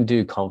 If we can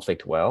do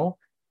conflict well,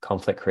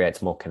 conflict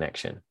creates more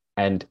connection.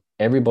 And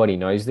everybody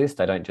knows this.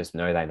 They don't just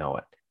know, they know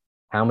it.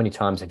 How many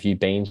times have you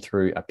been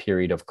through a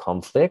period of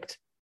conflict,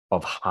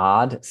 of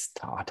hard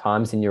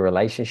times in your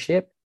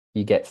relationship?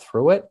 You get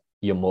through it,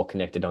 you're more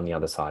connected on the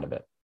other side of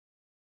it.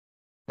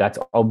 That's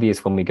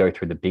obvious when we go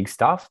through the big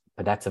stuff,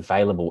 but that's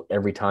available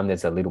every time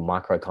there's a little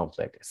micro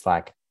conflict. It's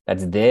like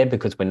that's there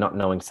because we're not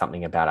knowing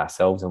something about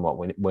ourselves and what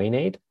we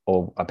need,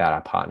 or about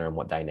our partner and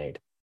what they need.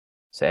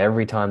 So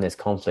every time there's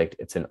conflict,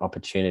 it's an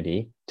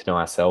opportunity to know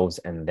ourselves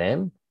and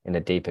them in a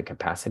deeper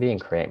capacity and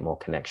create more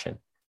connection.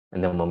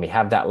 And then when we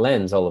have that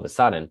lens, all of a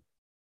sudden,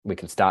 we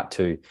can start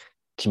to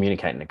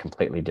communicate in a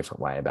completely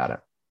different way about it.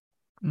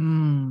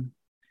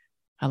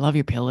 I love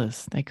your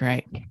pillars. They're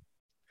great.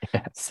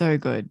 Yeah. So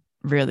good.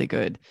 Really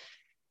good.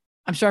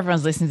 I'm sure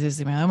everyone's listening to this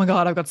and going, oh my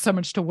God, I've got so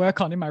much to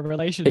work on in my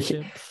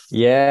relationship.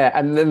 Yeah.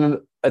 And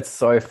then it's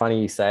so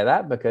funny you say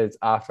that, because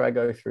after I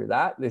go through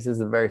that, this is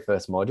the very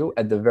first module.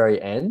 At the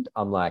very end,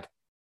 I'm like,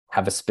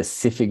 have a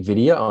specific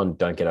video on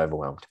don't get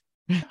overwhelmed.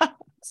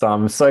 So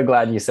I'm so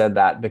glad you said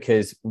that,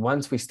 because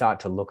once we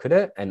start to look at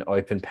it and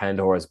open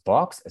Pandora's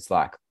box, it's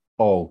like,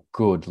 oh,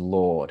 good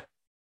Lord.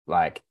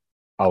 Like,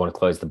 I want to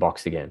close the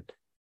box again.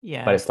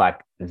 Yeah. But it's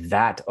like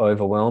that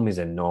overwhelm is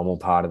a normal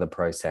part of the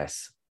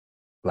process.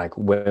 Like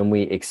when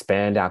we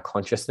expand our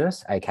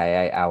consciousness,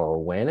 AKA our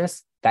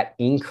awareness, that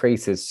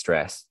increases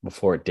stress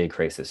before it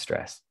decreases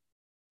stress.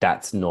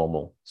 That's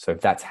normal. So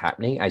if that's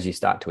happening as you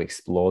start to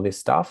explore this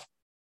stuff,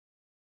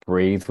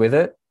 breathe with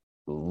it,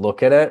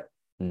 look at it,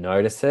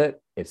 notice it.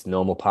 It's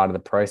normal part of the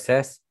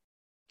process.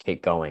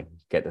 Keep going.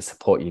 Get the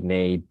support you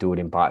need. Do it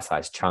in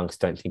bite-sized chunks.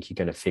 Don't think you're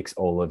going to fix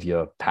all of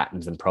your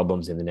patterns and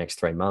problems in the next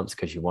 3 months,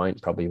 because you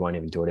won't. Probably won't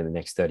even do it in the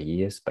next 30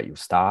 years, but you'll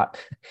start.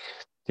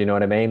 Do you know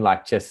what I mean?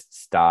 Like just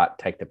start,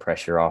 take the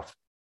pressure off.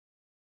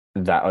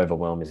 That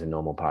overwhelm is a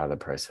normal part of the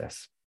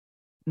process.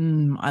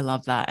 I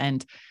love that.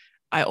 And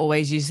I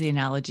always use the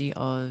analogy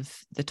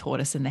of the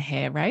tortoise and the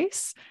hare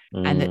race,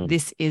 and that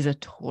this is a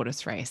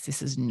tortoise race.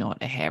 This is not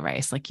a hare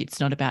race. Like it's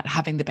not about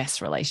having the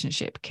best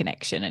relationship,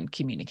 connection and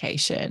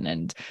communication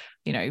and,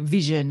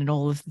 vision and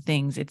all of the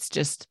things. It's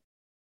just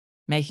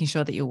making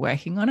sure that you're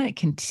working on it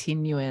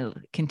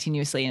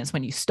continuously. And it's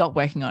when you stop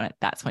working on it,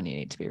 that's when you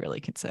need to be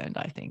really concerned,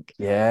 I think.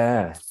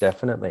 Yeah,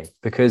 definitely.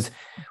 Because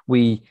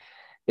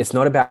it's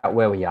not about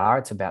where we are,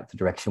 it's about the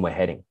direction we're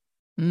heading.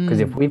 Because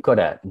if we've got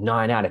a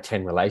 9 out of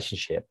 10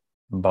 relationship,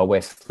 but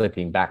we're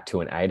slipping back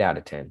to an 8 out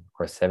of 10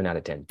 or a 7 out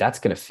of 10, that's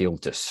going to feel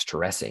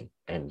distressing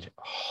and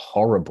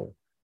horrible.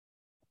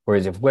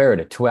 Whereas if we're at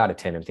a 2 out of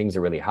 10 and things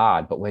are really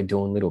hard, but we're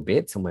doing little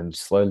bits and we're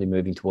slowly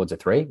moving towards a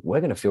 3, we're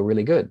going to feel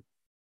really good.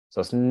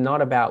 So it's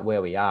not about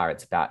where we are.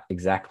 It's about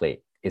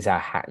exactly, is our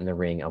hat in the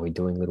ring? Are we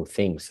doing little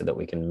things so that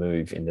we can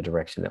move in the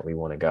direction that we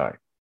want to go?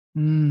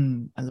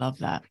 I love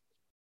that.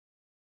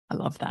 I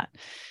love that.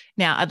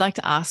 Now, I'd like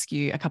to ask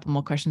you a couple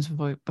more questions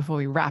before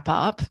we wrap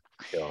up.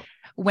 Sure.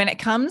 When it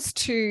comes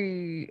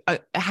to, I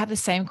have the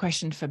same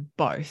question for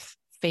both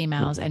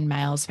females and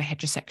males for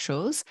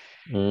heterosexuals,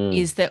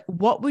 is that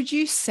what would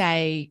you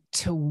say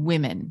to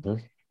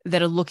women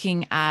that are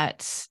looking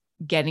at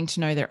getting to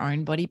know their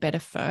own body better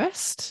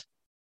first,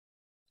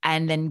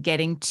 and then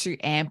getting to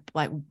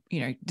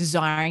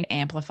desiring to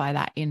amplify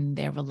that in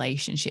their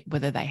relationship,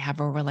 whether they have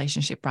a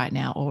relationship right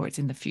now or it's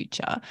in the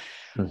future?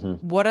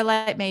 What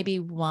are maybe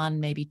 1,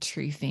 maybe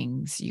 2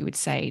 things you would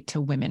say to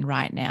women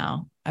right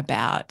now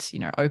about,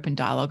 open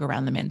dialogue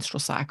around the menstrual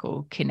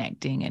cycle,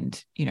 connecting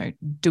and,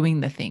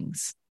 doing the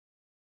things?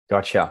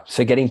 Gotcha.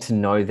 So getting to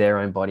know their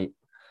own body.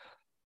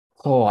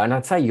 Oh, and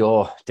I'd say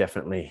you're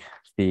definitely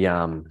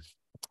the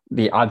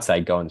I'd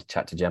say go and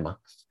chat to Gemma.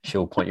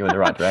 She'll point you in the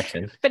right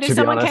direction. But if to be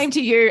someone honest. came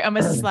to you and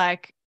was just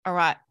like, all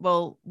right,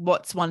 well,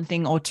 what's one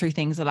thing or two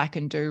things that I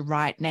can do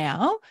right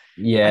now?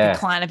 Like a Yeah.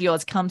 client of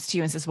yours comes to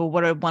you and says, well,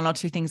 what are one or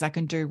two things I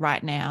can do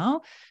right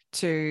now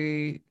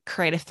to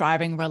create a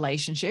thriving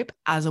relationship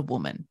as a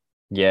woman?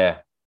 Yeah.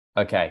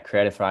 Okay.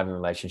 Create a thriving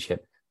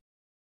relationship.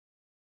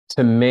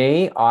 To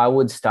me, I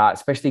would start,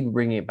 especially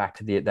bringing it back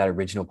to that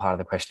original part of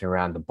the question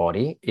around the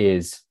body,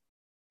 is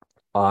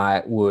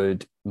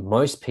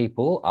most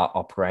people are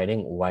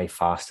operating way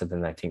faster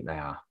than they think they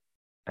are.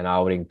 And I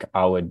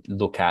would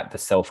look at the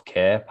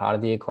self-care part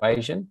of the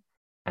equation,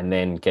 and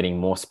then getting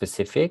more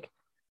specific,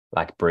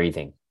 like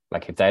breathing.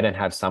 Like if they don't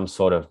have some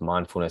sort of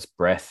mindfulness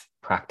breath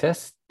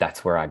practice,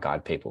 that's where I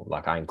guide people.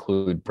 Like I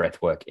include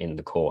breath work in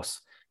the course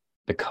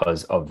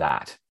because of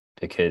that.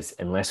 Because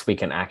unless we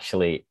can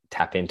actually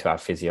tap into our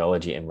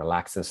physiology and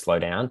relax and slow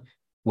down,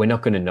 we're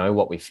not going to know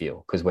what we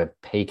feel, because we're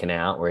peaking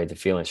out. We're either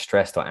feeling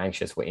stressed or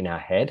anxious. We're in our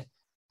head.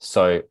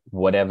 So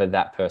whatever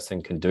that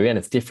person can do, and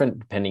it's different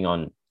depending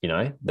on,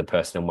 the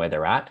person and where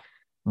they're at,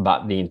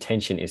 but the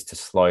intention is to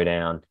slow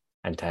down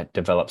and to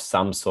develop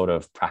some sort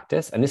of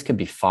practice. And this could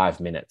be 5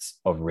 minutes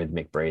of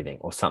rhythmic breathing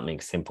or something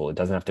simple. It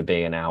doesn't have to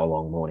be an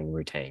hour-long morning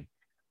routine,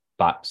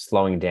 but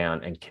slowing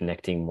down and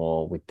connecting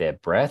more with their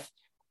breath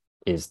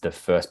is the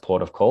first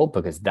port of call,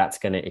 because that's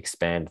going to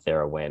expand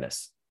their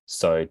awareness.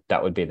 So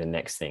that would be the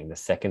next thing. The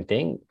second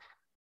thing,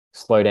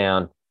 slow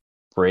down,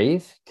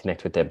 breathe,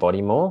 connect with their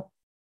body more,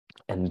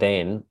 and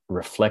then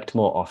reflect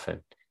more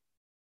often.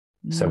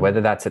 So whether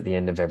that's at the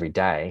end of every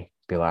day,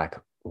 be like,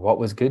 what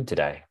was good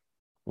today?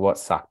 What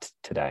sucked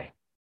today?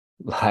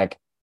 Like,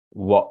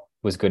 what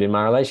was good in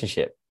my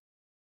relationship?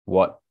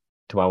 What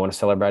do I want to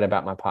celebrate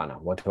about my partner?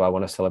 What do I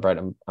want to celebrate?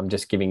 I'm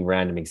just giving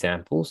random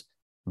examples,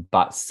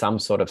 but some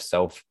sort of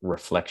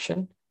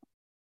self-reflection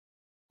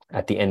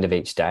at the end of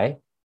each day,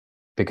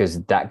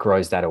 because that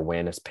grows that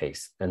awareness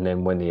piece. And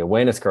then when the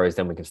awareness grows,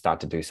 then we can start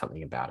to do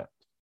something about it.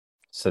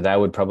 So that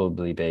would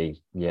probably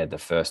be, the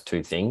first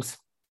two things.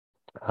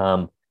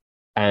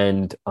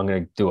 And I'm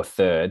going to do a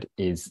third,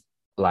 is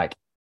like,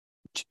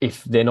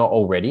 if they're not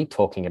already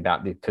talking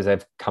about this, because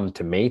they've come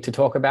to me to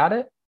talk about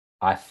it,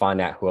 I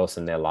find out who else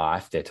in their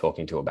life they're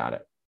talking to about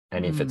it.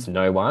 And if it's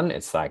no one,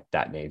 it's like,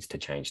 that needs to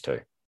change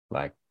too.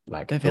 Like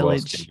The who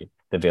else village.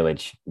 the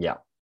village. Yeah.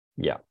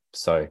 Yeah.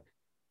 So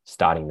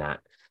starting that.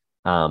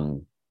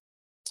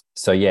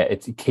 So yeah,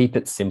 it's keep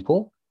it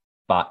simple,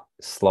 but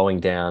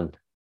slowing down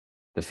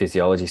the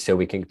physiology so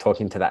we can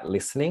talk into that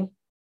listening,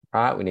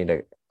 right? We need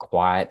to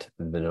quiet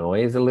the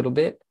noise a little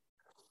bit,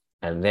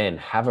 and then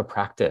have a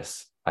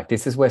practice. Like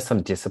this is where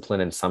some discipline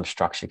and some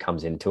structure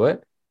comes into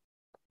it.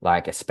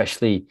 Like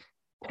especially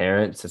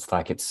parents, it's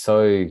like, it's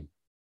so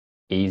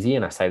easy,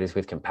 and I say this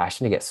with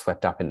compassion, to get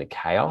swept up in the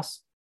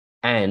chaos.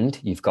 And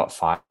you've got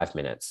 5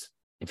 minutes.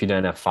 If you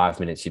don't have 5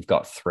 minutes, you've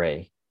got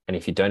 3. And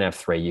if you don't have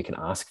 3, you can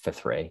ask for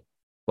 3.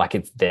 Like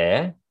it's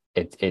there.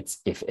 It's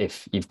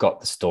if you've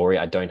got the story,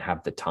 I don't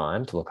have the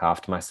time to look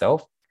after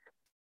myself,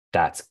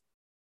 that's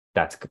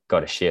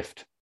got to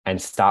shift,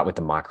 and start with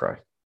the micro.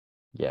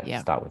 Yeah.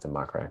 Start with the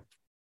micro.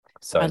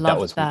 So I that love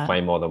was that. way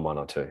more than 1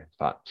 or 2,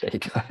 but there you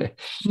go.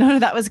 No,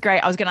 that was great.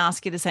 I was going to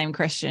ask you the same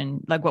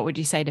question, like what would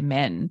you say to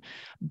men?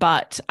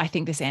 But I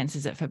think this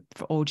answers it for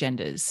all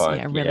genders.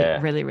 Both, Really,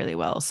 really, really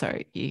well. So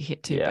you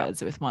hit two yeah.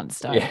 birds with one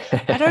stone.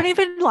 Yeah. I don't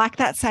even like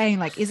that saying.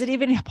 Like, is it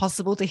even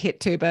possible to hit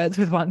two birds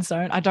with one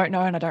stone? I don't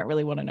know, and I don't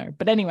really want to know.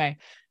 But anyway,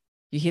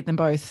 you hit them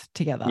both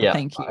together. Yeah,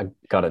 Thank you. I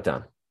got it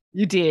done.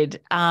 You did.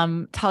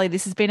 Tully,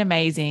 this has been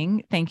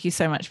amazing. Thank you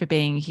so much for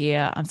being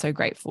here. I'm so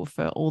grateful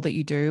for all that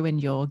you do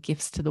and your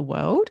gifts to the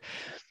world.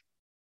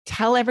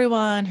 Tell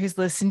everyone who's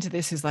listened to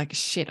this, who's like,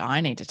 shit,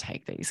 I need to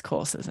take these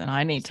courses and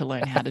I need to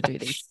learn how to do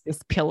this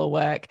pillar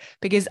work,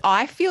 because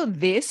I feel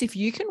this, if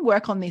you can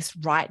work on this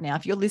right now,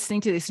 if you're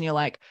listening to this and you're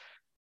like,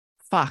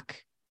 fuck,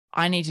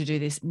 I need to do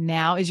this,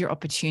 now is your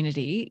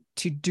opportunity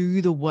to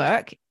do the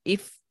work.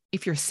 If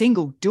you're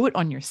single, do it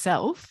on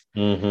yourself.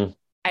 Mm-hmm.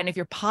 And if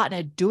your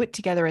partner, do it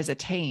together as a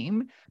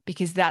team,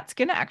 because that's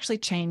going to actually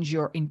change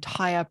your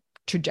entire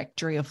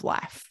trajectory of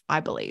life, I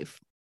believe.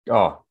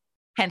 Oh,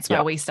 hence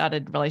why we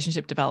started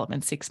relationship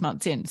development 6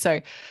 months in. So,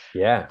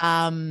 yeah.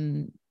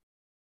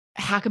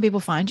 How can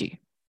people find you?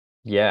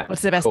 Yeah.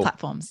 What's the best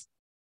platforms?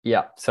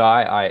 Yeah. So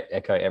I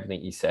echo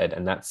everything you said.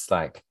 And that's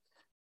like,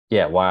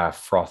 why I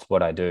froth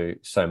what I do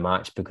so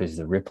much, because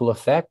the ripple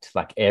effect,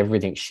 like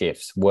everything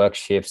shifts, work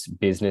shifts,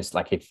 business.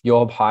 Like if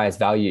your highest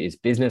value is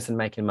business and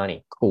making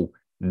money, cool.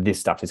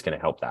 This stuff is going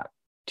to help that.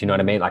 Do you know what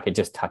I mean? Like it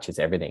just touches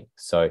everything.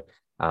 So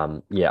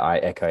I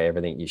echo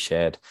everything you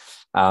shared.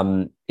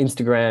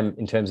 Instagram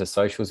in terms of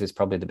socials is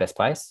probably the best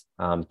place.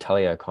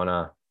 Tully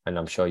O'Connor, and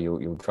I'm sure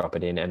you'll drop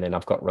it in. And then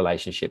I've got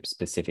relationship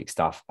specific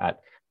stuff at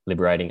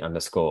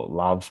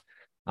liberating_love.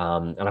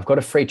 And I've got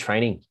a free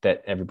training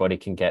that everybody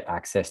can get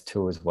access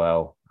to as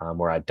well,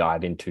 where I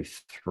dive into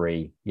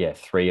three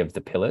of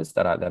the pillars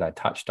that I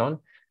touched on.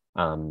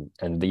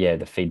 And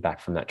the feedback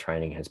from that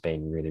training has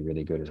been really,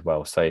 really good as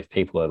well. So if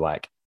people are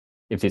like,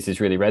 if this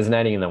is really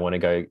resonating and they want to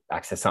go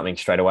access something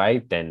straight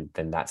away, then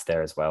that's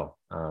there as well.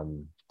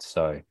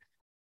 So,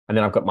 and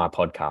then I've got my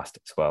podcast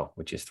as well,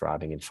 which is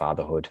Thriving in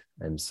Fatherhood.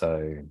 And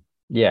so,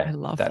 yeah, I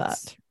love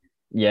that.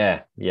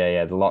 Yeah.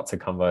 Lots of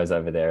combos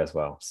over there as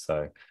well.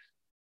 So,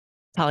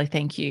 Tully,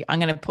 thank you. I'm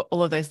going to put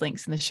all of those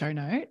links in the show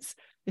notes.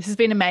 This has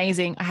been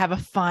amazing. I have a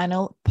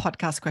final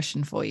podcast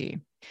question for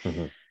you.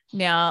 Mm-hmm.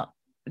 Now,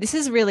 this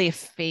is really a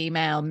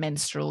female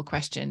menstrual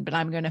question, but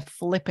I'm going to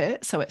flip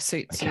it so it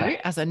suits you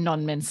as a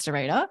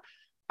non-menstruator.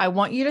 I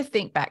want you to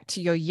think back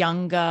to your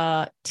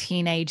younger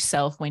teenage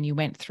self when you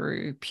went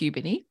through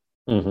puberty.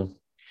 Mm-hmm.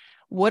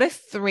 What are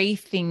 3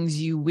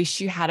 things you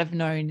wish you had have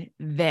known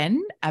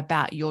then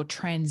about your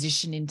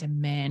transition into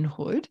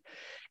manhood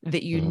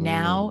that you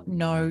now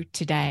know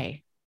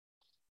today?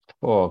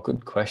 Oh,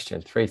 good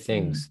question. 3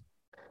 things.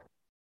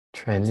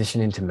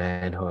 Transition into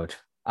manhood.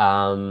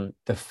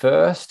 The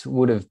first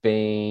would have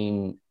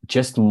been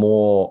just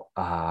more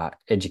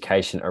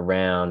education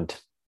around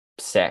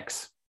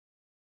sex,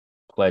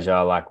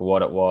 pleasure, like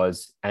what it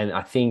was. And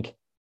I think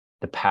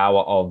the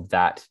power of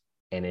that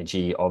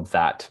energy, of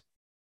that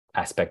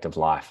aspect of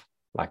life,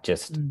 like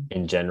just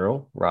in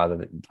general, rather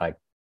than like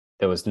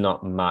there was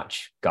not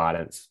much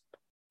guidance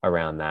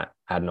around that.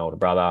 I had an older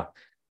brother,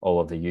 all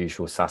of the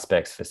usual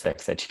suspects for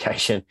sex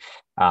education.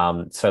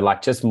 So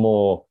like just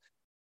more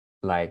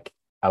like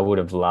I would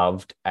have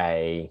loved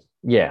like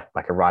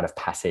a rite of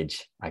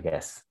passage, I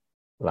guess,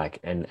 like,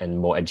 and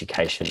more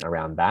education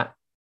around that.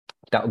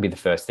 That would be the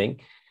first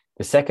thing.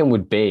 The second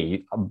would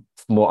be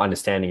more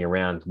understanding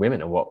around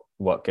women and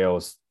what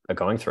girls are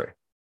going through,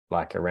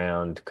 like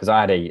around, because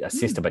I had a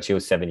sister, but she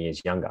was 7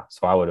 years younger.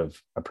 So I would have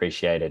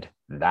appreciated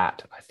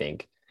that, I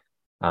think.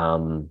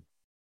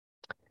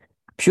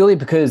 Purely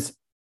because,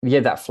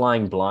 that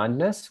flying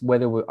blindness,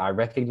 whether I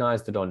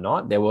recognized it or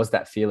not, there was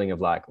that feeling of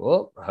like,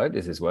 well, I hope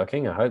this is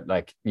working. I hope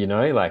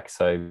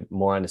so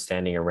more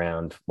understanding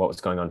around what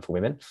was going on for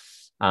women.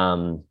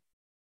 And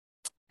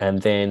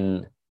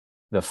then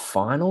the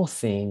final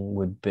thing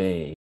would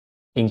be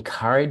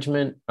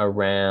encouragement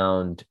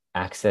around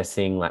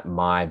accessing like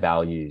my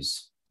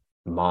values,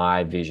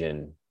 my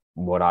vision,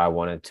 what I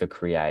wanted to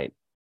create.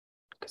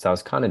 Because I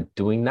was kind of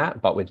doing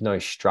that, but with no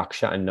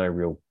structure and no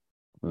real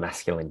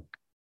masculine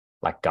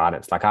like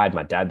guidance. Like I had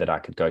my dad that I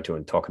could go to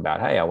and talk about,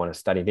 hey, I want to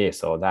study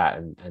this or that,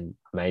 and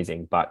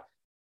amazing. But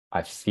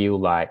I feel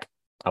like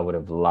I would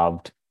have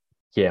loved,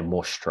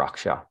 more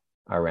structure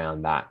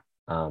around that.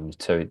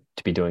 To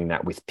be doing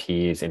that with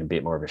peers in a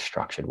bit more of a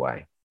structured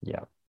way.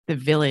 Yeah. The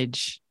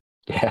village.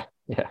 Yeah.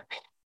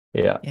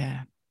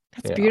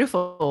 That's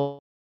beautiful.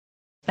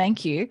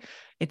 Thank you.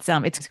 It's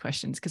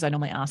questions because I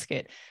normally ask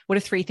it. What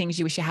are 3 things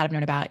you wish you had have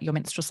known about your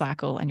menstrual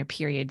cycle and your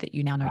period that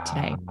you now know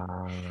today?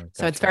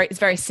 So it's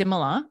very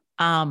similar,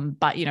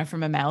 but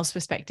from a male's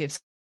perspective.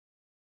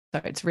 So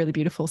it's really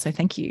beautiful. So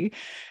thank you.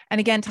 And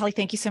again, Tully,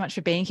 thank you so much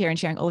for being here and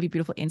sharing all of your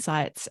beautiful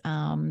insights.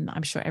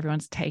 I'm sure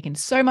everyone's taken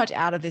so much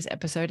out of this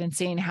episode and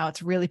seeing how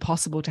it's really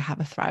possible to have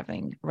a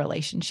thriving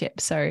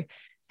relationship. So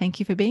thank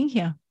you for being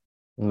here.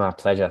 My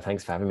pleasure.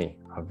 Thanks for having me.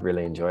 I've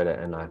really enjoyed it.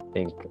 And I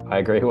think I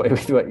agree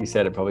with what you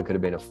said. It probably could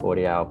have been a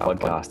 40-hour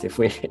podcast if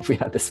we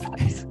had the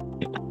space.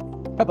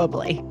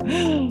 Probably.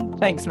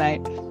 Thanks,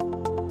 mate.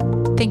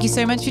 Thank you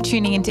so much for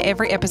tuning into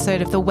every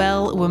episode of the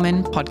Well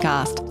Woman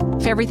podcast.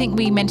 For everything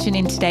we mentioned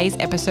in today's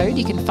episode,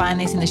 you can find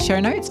this in the show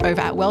notes over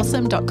at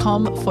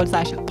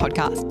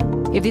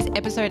wellsome.com/podcast. If this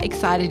episode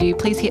excited you,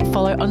 please hit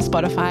follow on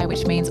Spotify,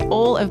 which means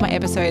all of my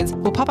episodes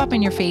will pop up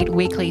in your feed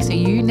weekly so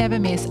you never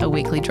miss a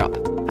weekly drop.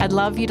 I'd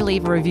love you to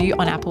leave a review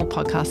on Apple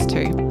Podcasts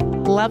too.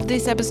 Love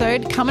this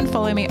episode? Come and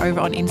follow me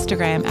over on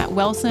Instagram at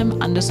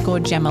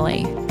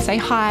wellsome_Gemily. Say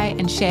hi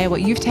and share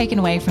what you've taken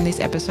away from this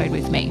episode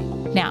with me.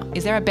 Now,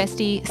 is there a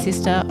bestie,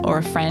 sister, or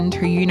a friend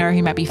who you know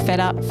who might be fed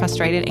up,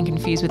 frustrated, and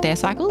confused with their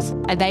cycles?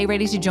 Are they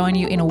ready to join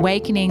you in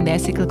awakening their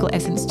cyclical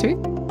essence too?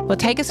 Well,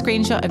 take a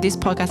screenshot of this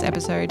podcast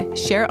episode,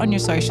 share it on your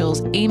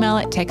socials, email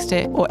it, text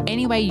it, or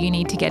any way you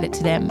need to get it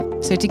to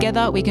them. So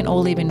together we can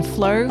all live in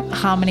flow,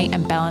 harmony,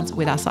 and balance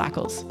with our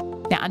cycles.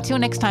 Now, until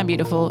next time,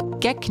 beautiful,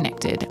 get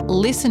connected,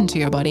 listen to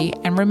your body,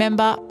 and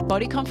remember,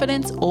 body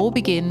confidence all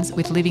begins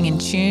with living in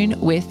tune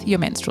with your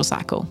menstrual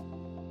cycle.